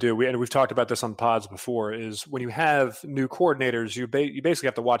have to do, and we've talked about this on pods before, is when you have new coordinators, you basically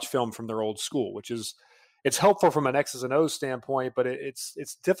have to watch film from their old school, which is, it's helpful from an X's and O's standpoint, but it's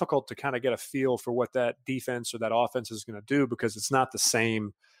difficult to kind of get a feel for what that defense or that offense is going to do because it's not the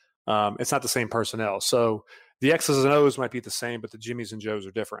same. It's not the same personnel. So the X's and O's might be the same, but the Jimmies and Joes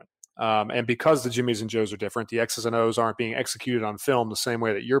are different. And because the Jimmies and Joes are different, the X's and O's aren't being executed on film the same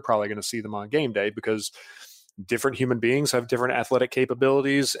way that you're probably going to see them on game day because different human beings have different athletic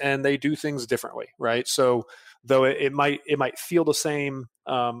capabilities and they do things differently, right? So though it might feel the same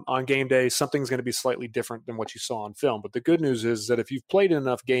on game day, something's going to be slightly different than what you saw on film. But the good news is that if you've played in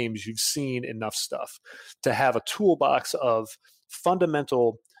enough games, you've seen enough stuff to have a toolbox of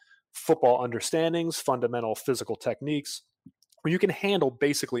fundamental football understandings, fundamental physical techniques, where you can handle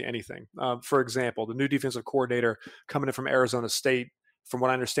basically anything. For example, the new defensive coordinator coming in from Arizona State, from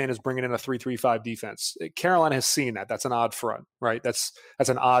what I understand, is bringing in a 3-3-5 defense. Carolina has seen that. That's an odd front, right? That's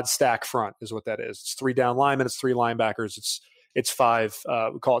an odd stack front is what that is. It's 3 down linemen, it's 3 linebackers, it's 5,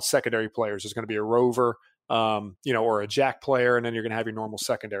 we call it secondary players. There's going to be a rover, or a jack player, and then you're going to have your normal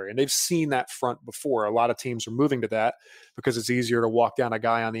secondary. And they've seen that front before. A lot of teams are moving to that because it's easier to walk down a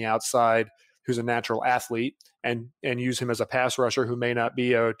guy on the outside who's a natural athlete and use him as a pass rusher who may not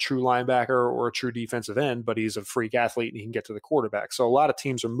be a true linebacker or a true defensive end, but he's a freak athlete and he can get to the quarterback. So a lot of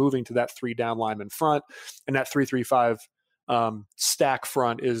teams are moving to that 3 down lineman front, and that 3-3-5 stack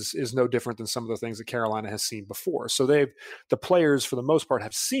front is no different than some of the things that Carolina has seen before. So the players for the most part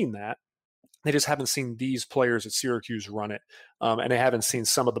have seen that. They just haven't seen these players at Syracuse run it, and they haven't seen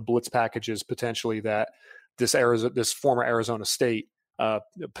some of the blitz packages potentially that this former Arizona State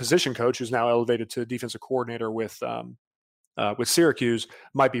position coach, who's now elevated to defensive coordinator with Syracuse,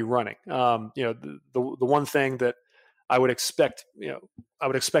 might be running. The one thing that I would expect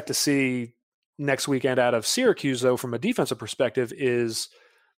to see next weekend out of Syracuse, though, from a defensive perspective, is,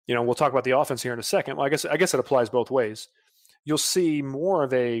 we'll talk about the offense here in a second. Well, I guess it applies both ways. You'll see more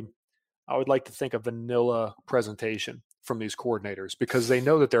of I would like to think, a vanilla presentation from these coordinators because they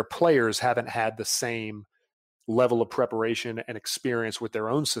know that their players haven't had the same level of preparation and experience with their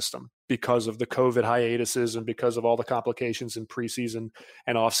own system because of the COVID hiatuses and because of all the complications in preseason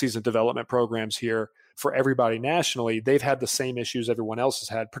and offseason development programs here for everybody nationally. They've had the same issues everyone else has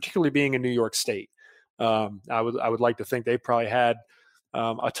had, particularly being in New York State. I would like to think they've probably had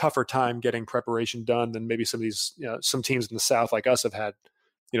a tougher time getting preparation done than maybe some of these, some teams in the South like us have had,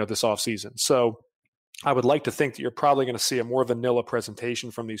 this offseason. So I would like to think that you're probably going to see a more vanilla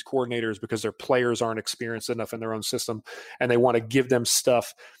presentation from these coordinators because their players aren't experienced enough in their own system, and they want to give them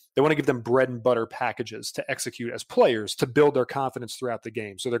stuff. They want to give them bread and butter packages to execute as players to build their confidence throughout the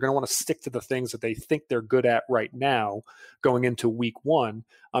game. So they're going to want to stick to the things that they think they're good at right now going into week 1,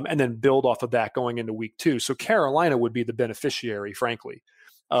 and then build off of that going into week 2. So Carolina would be the beneficiary, frankly,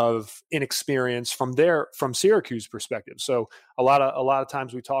 of inexperience from Syracuse perspective. So a lot of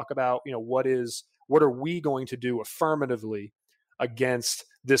times we talk about, what are we going to do affirmatively against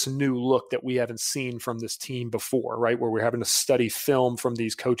this new look that we haven't seen from this team before, right? Where we're having to study film from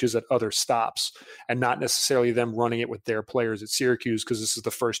these coaches at other stops and not necessarily them running it with their players at Syracuse because this is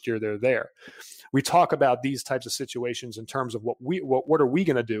the first year they're there. We talk about these types of situations in terms of what are we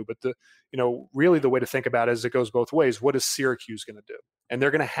going to do? But really the way to think about it is it goes both ways. What is Syracuse going to do? And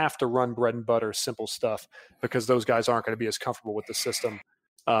they're going to have to run bread and butter, simple stuff, because those guys aren't going to be as comfortable with the system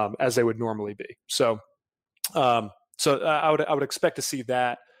as they would normally be. So I would expect to see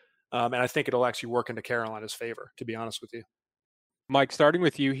that, and I think it'll actually work into Carolina's favor, to be honest with you. Mike, starting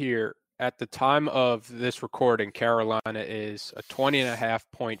with you here, at the time of this recording, Carolina is a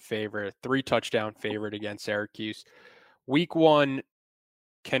 20.5-point favorite, 3-touchdown favorite against Syracuse. Week 1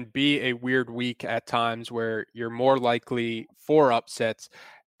 can be a weird week at times where you're more likely for upsets.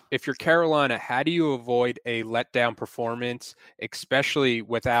 If you're Carolina, how do you avoid a letdown performance, especially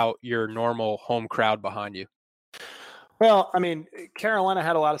without your normal home crowd behind you? Well, I mean, Carolina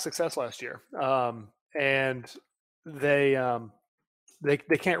had a lot of success last year, and they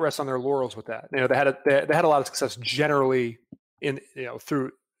can't rest on their laurels with that. They had a lot of success generally in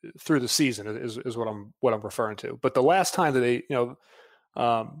through the season is what I'm referring to. But the last time that they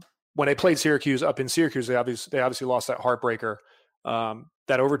when they played Syracuse up in Syracuse, they obviously lost that heartbreaker,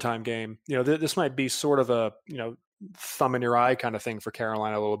 that overtime game. This might be sort of a thumb in your eye kind of thing for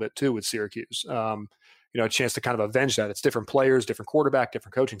Carolina a little bit too with Syracuse. A chance to kind of avenge that. It's different players, different quarterback,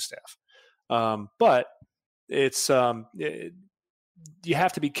 different coaching staff. But it's you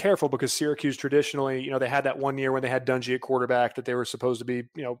have to be careful because Syracuse traditionally, they had that one year when they had Dungy at quarterback that they were supposed to be,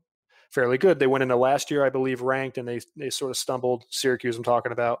 fairly good. They went into last year, I believe, ranked, and they sort of stumbled. Syracuse, I'm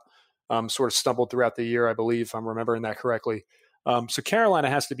talking about, sort of stumbled throughout the year, I believe, if I'm remembering that correctly. So Carolina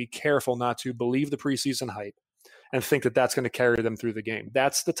has to be careful not to believe the preseason hype and think that that's going to carry them through the game.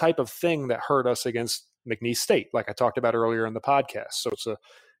 That's the type of thing that hurt us against McNeese State, like I talked about earlier in the podcast. So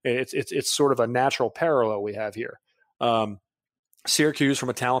it's sort of a natural parallel we have here. Syracuse, from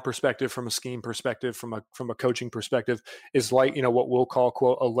a talent perspective, from a scheme perspective, from a coaching perspective, is like what we'll call,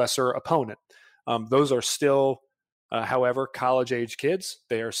 quote, a lesser opponent. Those are still, however, college-age kids.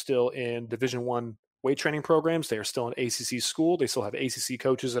 They are still in Division I weight training programs. They are still in ACC school. They still have ACC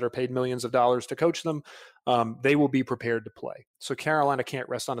coaches that are paid millions of dollars to coach them. They will be prepared to play. So Carolina can't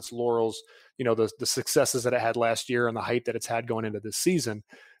rest on its laurels. The successes that it had last year and the hype that it's had going into this season,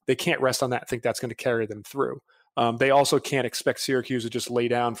 they can't rest on that and think that's going to carry them through. They also can't expect Syracuse to just lay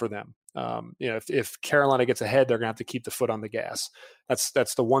down for them. If Carolina gets ahead, they're going to have to keep the foot on the gas.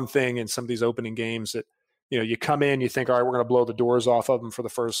 That's the one thing in some of these opening games that, you come in, you think, all right, we're going to blow the doors off of them for the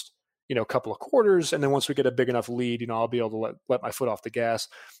first, couple of quarters. And then once we get a big enough lead, I'll be able to let my foot off the gas.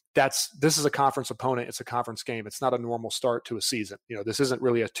 This is a conference opponent. It's a conference game. It's not a normal start to a season. This isn't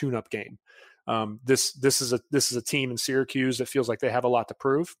really a tune-up game. This is a team in Syracuse that feels like they have a lot to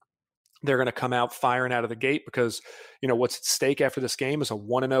prove. They're going to come out firing out of the gate because, what's at stake after this game is a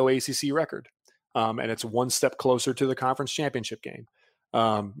 1-0 ACC record. And it's one step closer to the conference championship game.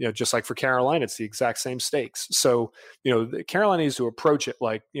 Just like for Carolina, it's the exact same stakes. So, Carolina needs to approach it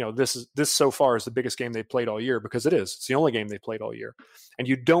like, this so far is the biggest game they've played all year, because it is. It's the only game they've played all year. And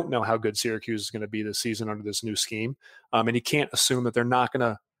you don't know how good Syracuse is going to be this season under this new scheme. And you can't assume that they're not going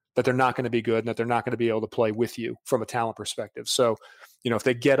to be good and that they're not going to be able to play with you from a talent perspective. So, if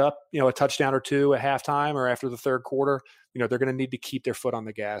they get up, a touchdown or two at halftime or after the third quarter, they're going to need to keep their foot on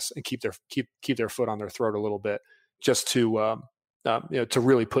the gas and keep their foot on their throat a little bit, just to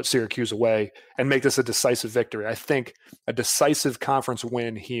really put Syracuse away and make this a decisive victory. I think a decisive conference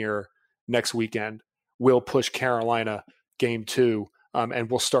win here next weekend will push Carolina game 2,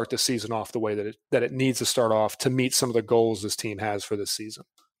 and we'll start the season off the way that it needs to start off to meet some of the goals this team has for this season.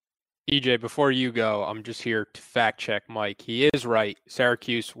 EJ, before you go, I'm just here to fact check Mike. He is right.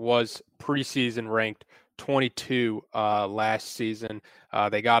 Syracuse was preseason ranked 22 last season.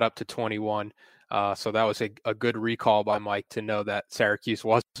 They got up to 21. So that was a good recall by Mike to know that Syracuse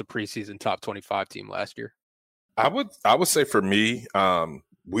was a preseason top 25 team last year. I would say for me,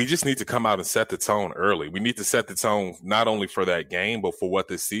 we just need to come out and set the tone early. We need to set the tone not only for that game, but for what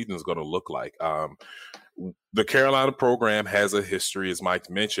this season is going to look like. The Carolina program has a history, as Mike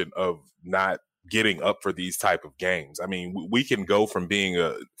mentioned, of not getting up for these type of games. I mean, we can go from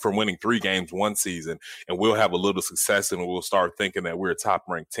winning 3 games one season, and we'll have a little success, and we'll start thinking that we're a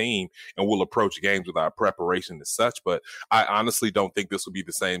top-ranked team, and we'll approach games with our preparation and such. But I honestly don't think this will be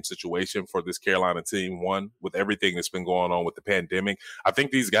the same situation for this Carolina team. One, with everything that's been going on with the pandemic, I think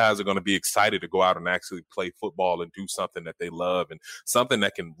these guys are going to be excited to go out and actually play football and do something that they love and something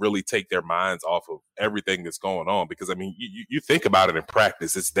that can really take their minds off of everything that's going on. Because, I mean, you think about it in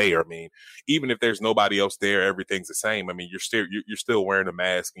practice, it's there. I mean, even if there's nobody else there, everything's the same. I mean, you're still wearing a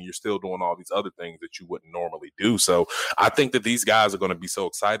mask and you're still doing all these other things that you wouldn't normally do. So I think that these guys are going to be so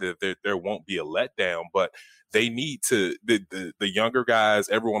excited that there won't be a letdown, but they need to, the younger guys,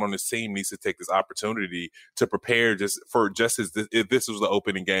 everyone on this team needs to take this opportunity to prepare just as if this was the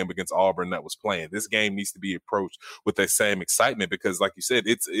opening game against Auburn that was playing. This game needs to be approached with that same excitement because, like you said,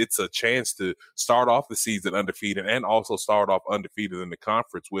 it's a chance to start off the season undefeated and also start off undefeated in the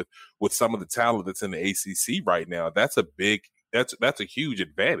conference with some of the talent that's in the ACC right now. That's a huge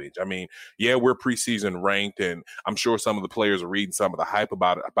advantage. I mean, yeah, we're preseason ranked, and I'm sure some of the players are reading some of the hype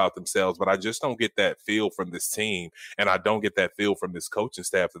about themselves, but I just don't get that feel from this team, and I don't get that feel from this coaching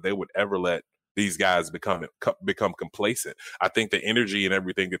staff that they would ever let these guys become complacent. I think the energy and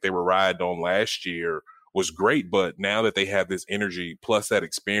everything that they were riding on last year was great, but now that they have this energy plus that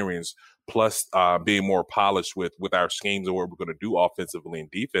experience plus being more polished with our schemes and what we're going to do offensively and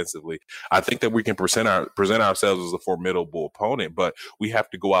defensively, I think that we can present ourselves as a formidable opponent, but we have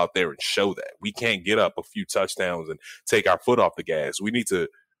to go out there and show that. We can't get up a few touchdowns and take our foot off the gas. We need to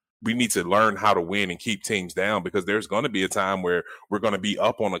we need to learn how to win and keep teams down, because there's going to be a time where we're going to be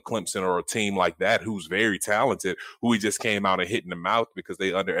up on a Clemson or a team like that who's very talented, who we just came out and hit in the mouth because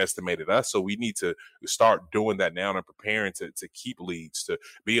they underestimated us. So we need to start doing that now and preparing to keep leads, to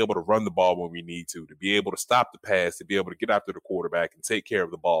be able to run the ball when we need to be able to stop the pass, to be able to get after the quarterback and take care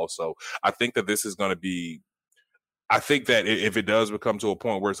of the ball. So I think that this is going to be – I think that if it does become to a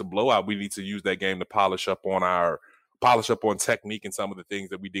point where it's a blowout, we need to use that game to polish up on technique and some of the things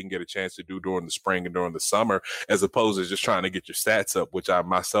that we didn't get a chance to do during the spring and during the summer, as opposed to just trying to get your stats up, which I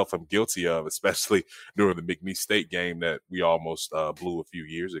myself am guilty of, especially during the McNeese State game that we almost blew a few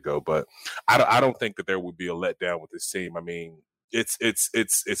years ago. But I don't think that there would be a letdown with this team. I mean, it's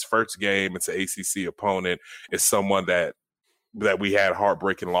first game. It's an ACC opponent. It's someone that we had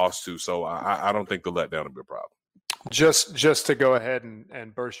heartbreaking loss to. So I don't think the letdown would be a problem. Just to go ahead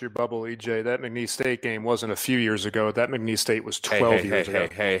and burst your bubble, EJ, that McNeese State game wasn't a few years ago. That McNeese State was 12 years ago.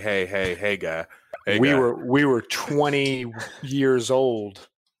 Hey, guy. We were 20 years old,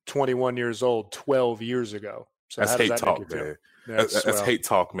 21 years old, 12 years ago. So that's hate talk, man. That's hate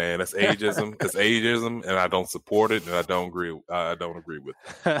talk, man. That's ageism. That's ageism, and I don't support it, and I don't agree with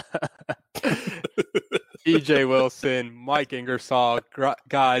it. EJ Wilson, Mike Ingersoll,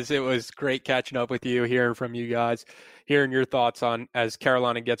 guys, it was great catching up with you, hearing from you guys, hearing your thoughts on as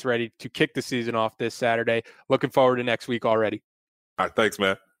Carolina gets ready to kick the season off this Saturday. Looking forward to next week already. All right, thanks,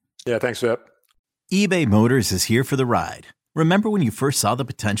 man. Yeah, thanks, Vip. eBay Motors is here for the ride. Remember when you first saw the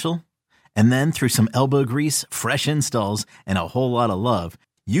potential? And then through some elbow grease, fresh installs, and a whole lot of love,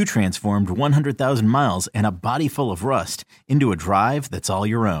 you transformed 100,000 miles and a body full of rust into a drive that's all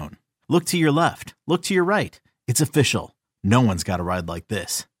your own. Look to your left. Look to your right. It's official. No one's got a ride like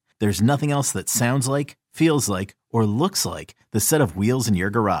this. There's nothing else that sounds like, feels like, or looks like the set of wheels in your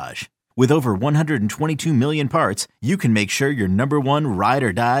garage. With over 122 million parts, you can make sure your number one ride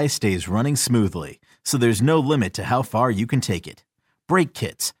or die stays running smoothly. So there's no limit to how far you can take it. Brake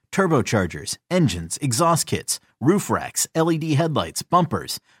kits, turbochargers, engines, exhaust kits, roof racks, LED headlights,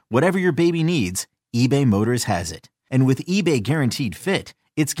 bumpers, whatever your baby needs, eBay Motors has it. And with eBay Guaranteed Fit,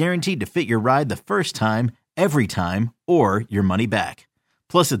 it's guaranteed to fit your ride the first time, every time, or your money back.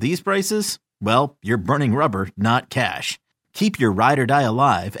 Plus, at these prices, well, you're burning rubber, not cash. Keep your ride or die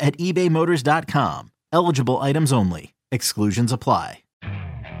alive at ebaymotors.com. Eligible items only. Exclusions apply.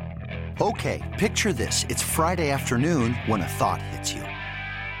 Okay, picture this. It's Friday afternoon when a thought hits you.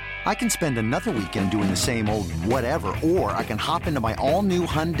 I can spend another weekend doing the same old whatever, or I can hop into my all-new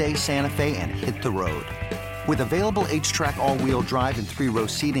Hyundai Santa Fe and hit the road. With available H-Track all-wheel drive and 3-row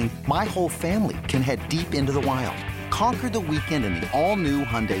seating, my whole family can head deep into the wild. Conquer the weekend in the all-new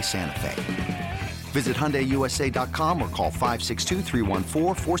Hyundai Santa Fe. Visit HyundaiUSA.com or call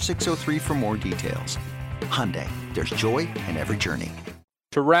 562-314-4603 for more details. Hyundai, there's joy in every journey.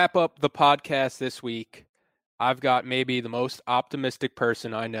 To wrap up the podcast this week, I've got maybe the most optimistic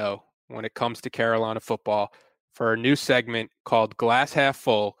person I know when it comes to Carolina football for a new segment called Glass Half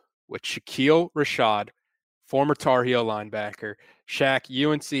Full with Shaquille Rashad, former Tar Heel linebacker. Shaq,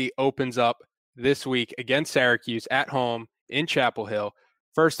 UNC opens up this week against Syracuse at home in Chapel Hill.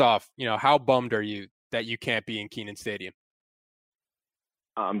 First off, how bummed are you that you can't be in Kenan Stadium?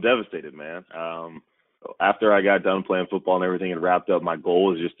 I'm devastated, man. After I got done playing football and everything and wrapped up, my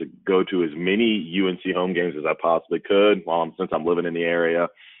goal is just to go to as many UNC home games as I possibly could since I'm living in the area.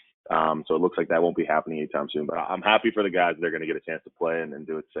 So it looks like that won't be happening anytime soon. But I'm happy for the guys that are going to get a chance to play and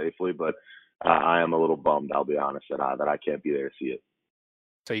do it safely. But I am a little bummed, I'll be honest, that I can't be there to see it.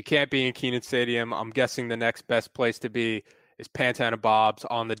 So you can't be in Kenan Stadium. I'm guessing the next best place to be is Pantana Bob's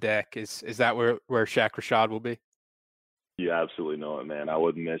on the deck. Is that where Shaq Rashad will be? You absolutely know it, man. I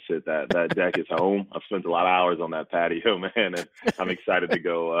wouldn't miss it. That deck is home. I've spent a lot of hours on that patio, man, and I'm excited to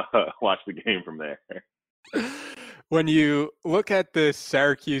go watch the game from there. When you look at this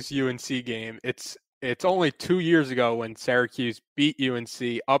Syracuse UNC game, it's only 2 years ago when Syracuse beat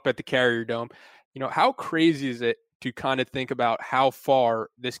UNC up at the Carrier Dome. How crazy is it to kind of think about how far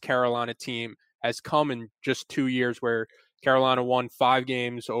this Carolina team has come in just 2 years, where Carolina won 5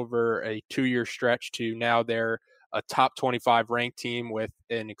 games over a 2-year stretch to now they're a top 25 ranked team with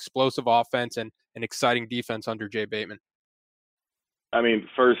an explosive offense and an exciting defense under Jay Bateman? I mean,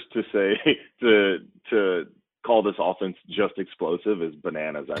 first to say to call this offense just explosive is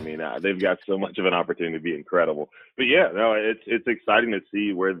bananas. I mean, they've got so much of an opportunity to be incredible. But yeah, no, it's exciting to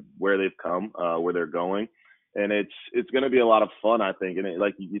see where they've come, where they're going, and it's going to be a lot of fun, I think. And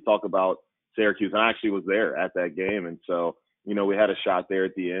like you talk about Syracuse, and I actually was there at that game, and so we had a shot there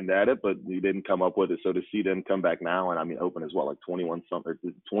at the end at it, but we didn't come up with it. So to see them come back now, and I mean, open as well, like 21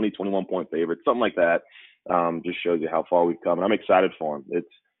 point favorites, something like that, just shows you how far we've come. And I'm excited for them.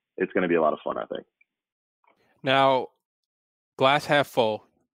 it's going to be a lot of fun, I think. Now, glass half full.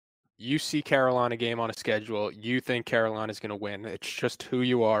 You see Carolina game on a schedule. You think Carolina's going to win. It's just who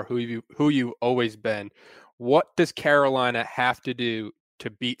you are, who you've always been. What does Carolina have to do to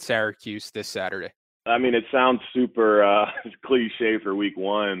beat Syracuse this Saturday? I mean, it sounds super cliche for week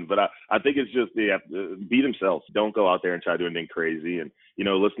one, but I think it's just they have to be themselves. Don't go out there and try to do anything crazy. And,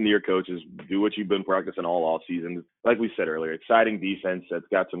 listen to your coaches. Do what you've been practicing all off season. Like we said earlier, exciting defense that's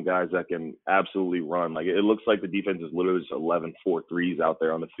got some guys that can absolutely run. Like, it looks like the defense is literally just 11 4-3s out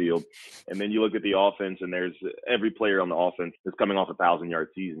there on the field. And then you look at the offense, and there's every player on the offense is coming off a 1,000-yard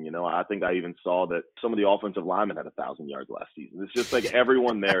season. I think I even saw that some of the offensive linemen had 1,000 yards last season. It's just like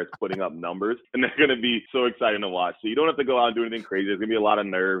everyone there is putting up numbers, and they're going to be so exciting to watch. So you don't have to go out and do anything crazy. There's going to be a lot of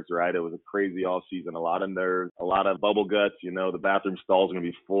nerves, right? It was a crazy off season, a lot of nerves, a lot of bubble guts. The bathroom stalls are going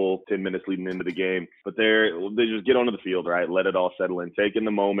to be full 10 minutes leading into the game. But they just get onto the field, right? Let it all settle in. Take in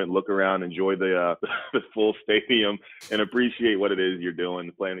the moment, look around, enjoy the full stadium, and appreciate what it is you're doing,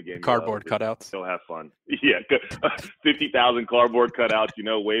 playing the game. Cardboard cutouts. Still have fun. Yeah, 50,000 cardboard cutouts.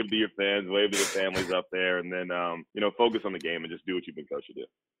 Wave to your fans, wave to the families up there, and then focus on the game and just do what you've been coached to do.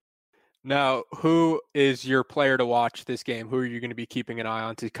 Now, who is your player to watch this game? Who are you going to be keeping an eye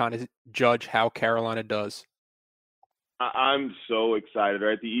on to kind of judge how Carolina does? I'm so excited,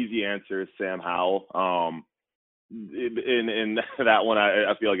 right? The easy answer is Sam Howell. In that one,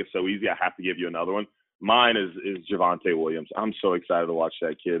 I feel like it's so easy. I have to give you another one. Mine is Javonte Williams. I'm so excited to watch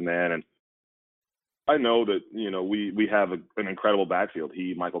that kid, man. And I know that, we have an incredible backfield.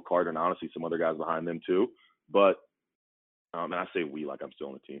 Michael Carter, and honestly some other guys behind them too. But and I say we like I'm still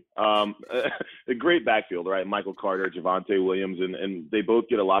on the team. A great backfield, right? Michael Carter, Javonte Williams, and they both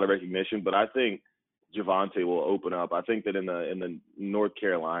get a lot of recognition. But I think Javonte will open up. I think that in the North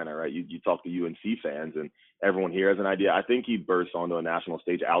Carolina, right? You talk to UNC fans, and everyone here has an idea. I think he bursts onto a national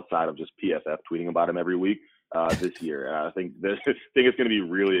stage outside of just PFF tweeting about him every week this year. I think it's going to be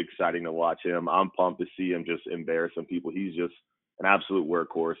really exciting to watch him. I'm pumped to see him just embarrass some people. He's just an absolute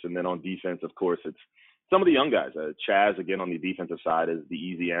workhorse. And then on defense, of course, it's some of the young guys. Chaz, again, on the defensive side is the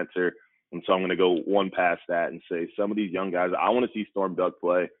easy answer. And so I'm going to go one past that and say some of these young guys, I want to see Storm Duck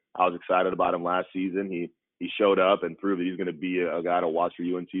play. I was excited about him last season. He showed up and proved that he's going to be a guy to watch for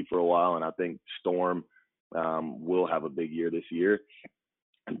UNC for a while. And I think Storm will have a big year this year.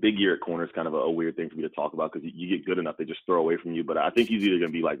 And big year at corner is kind of a weird thing for me to talk about because you get good enough, they just throw away from you. But I think he's either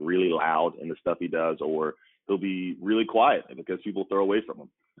going to be like really loud in the stuff he does, or he'll be really quiet because people throw away from him.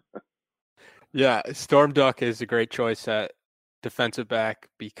 Yeah, Storm Duck is a great choice at defensive back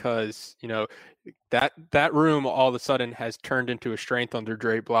because, that room all of a sudden has turned into a strength under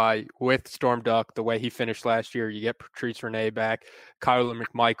Dre Bly with Storm Duck, the way he finished last year. You get Patrice Rene back, Kyler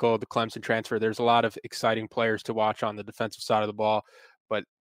McMichael, the Clemson transfer. There's a lot of exciting players to watch on the defensive side of the ball, but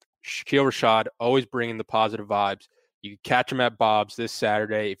Shaquille Rashad always bringing the positive vibes. You can catch him at Bob's this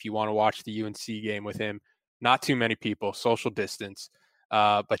Saturday if you want to watch the UNC game with him. Not too many people, social distance.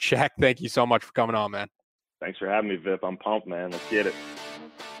 But Shaq, thank you so much for coming on, man. Thanks for having me, Vip. I'm pumped, man. Let's get it.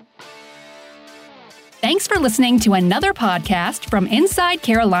 Thanks for listening to another podcast from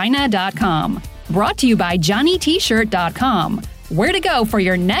InsideCarolina.com. Brought to you by JohnnyT-Shirt.com. Where to go for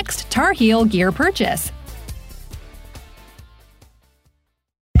your next Tar Heel gear purchase.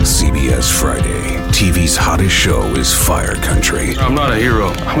 CBS Friday. TV's hottest show is Fire Country. I'm not a hero.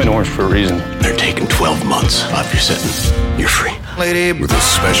 I'm in orange for a reason. They're taking 12 months off your sentence. You're free. Lady, with a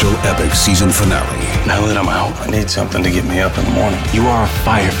special epic season finale. Now that I'm out, I need something to get me up in the morning. You are a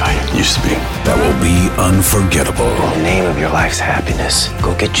firefighter. Used to be. That will be unforgettable. In the name of your life's happiness,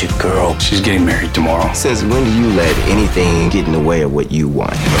 go get your girl. She's getting married tomorrow. Since when do you let anything get in the way of what you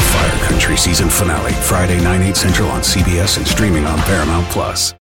want? The Fire Country season finale, Friday, 9/8 Central on CBS and streaming on Paramount+.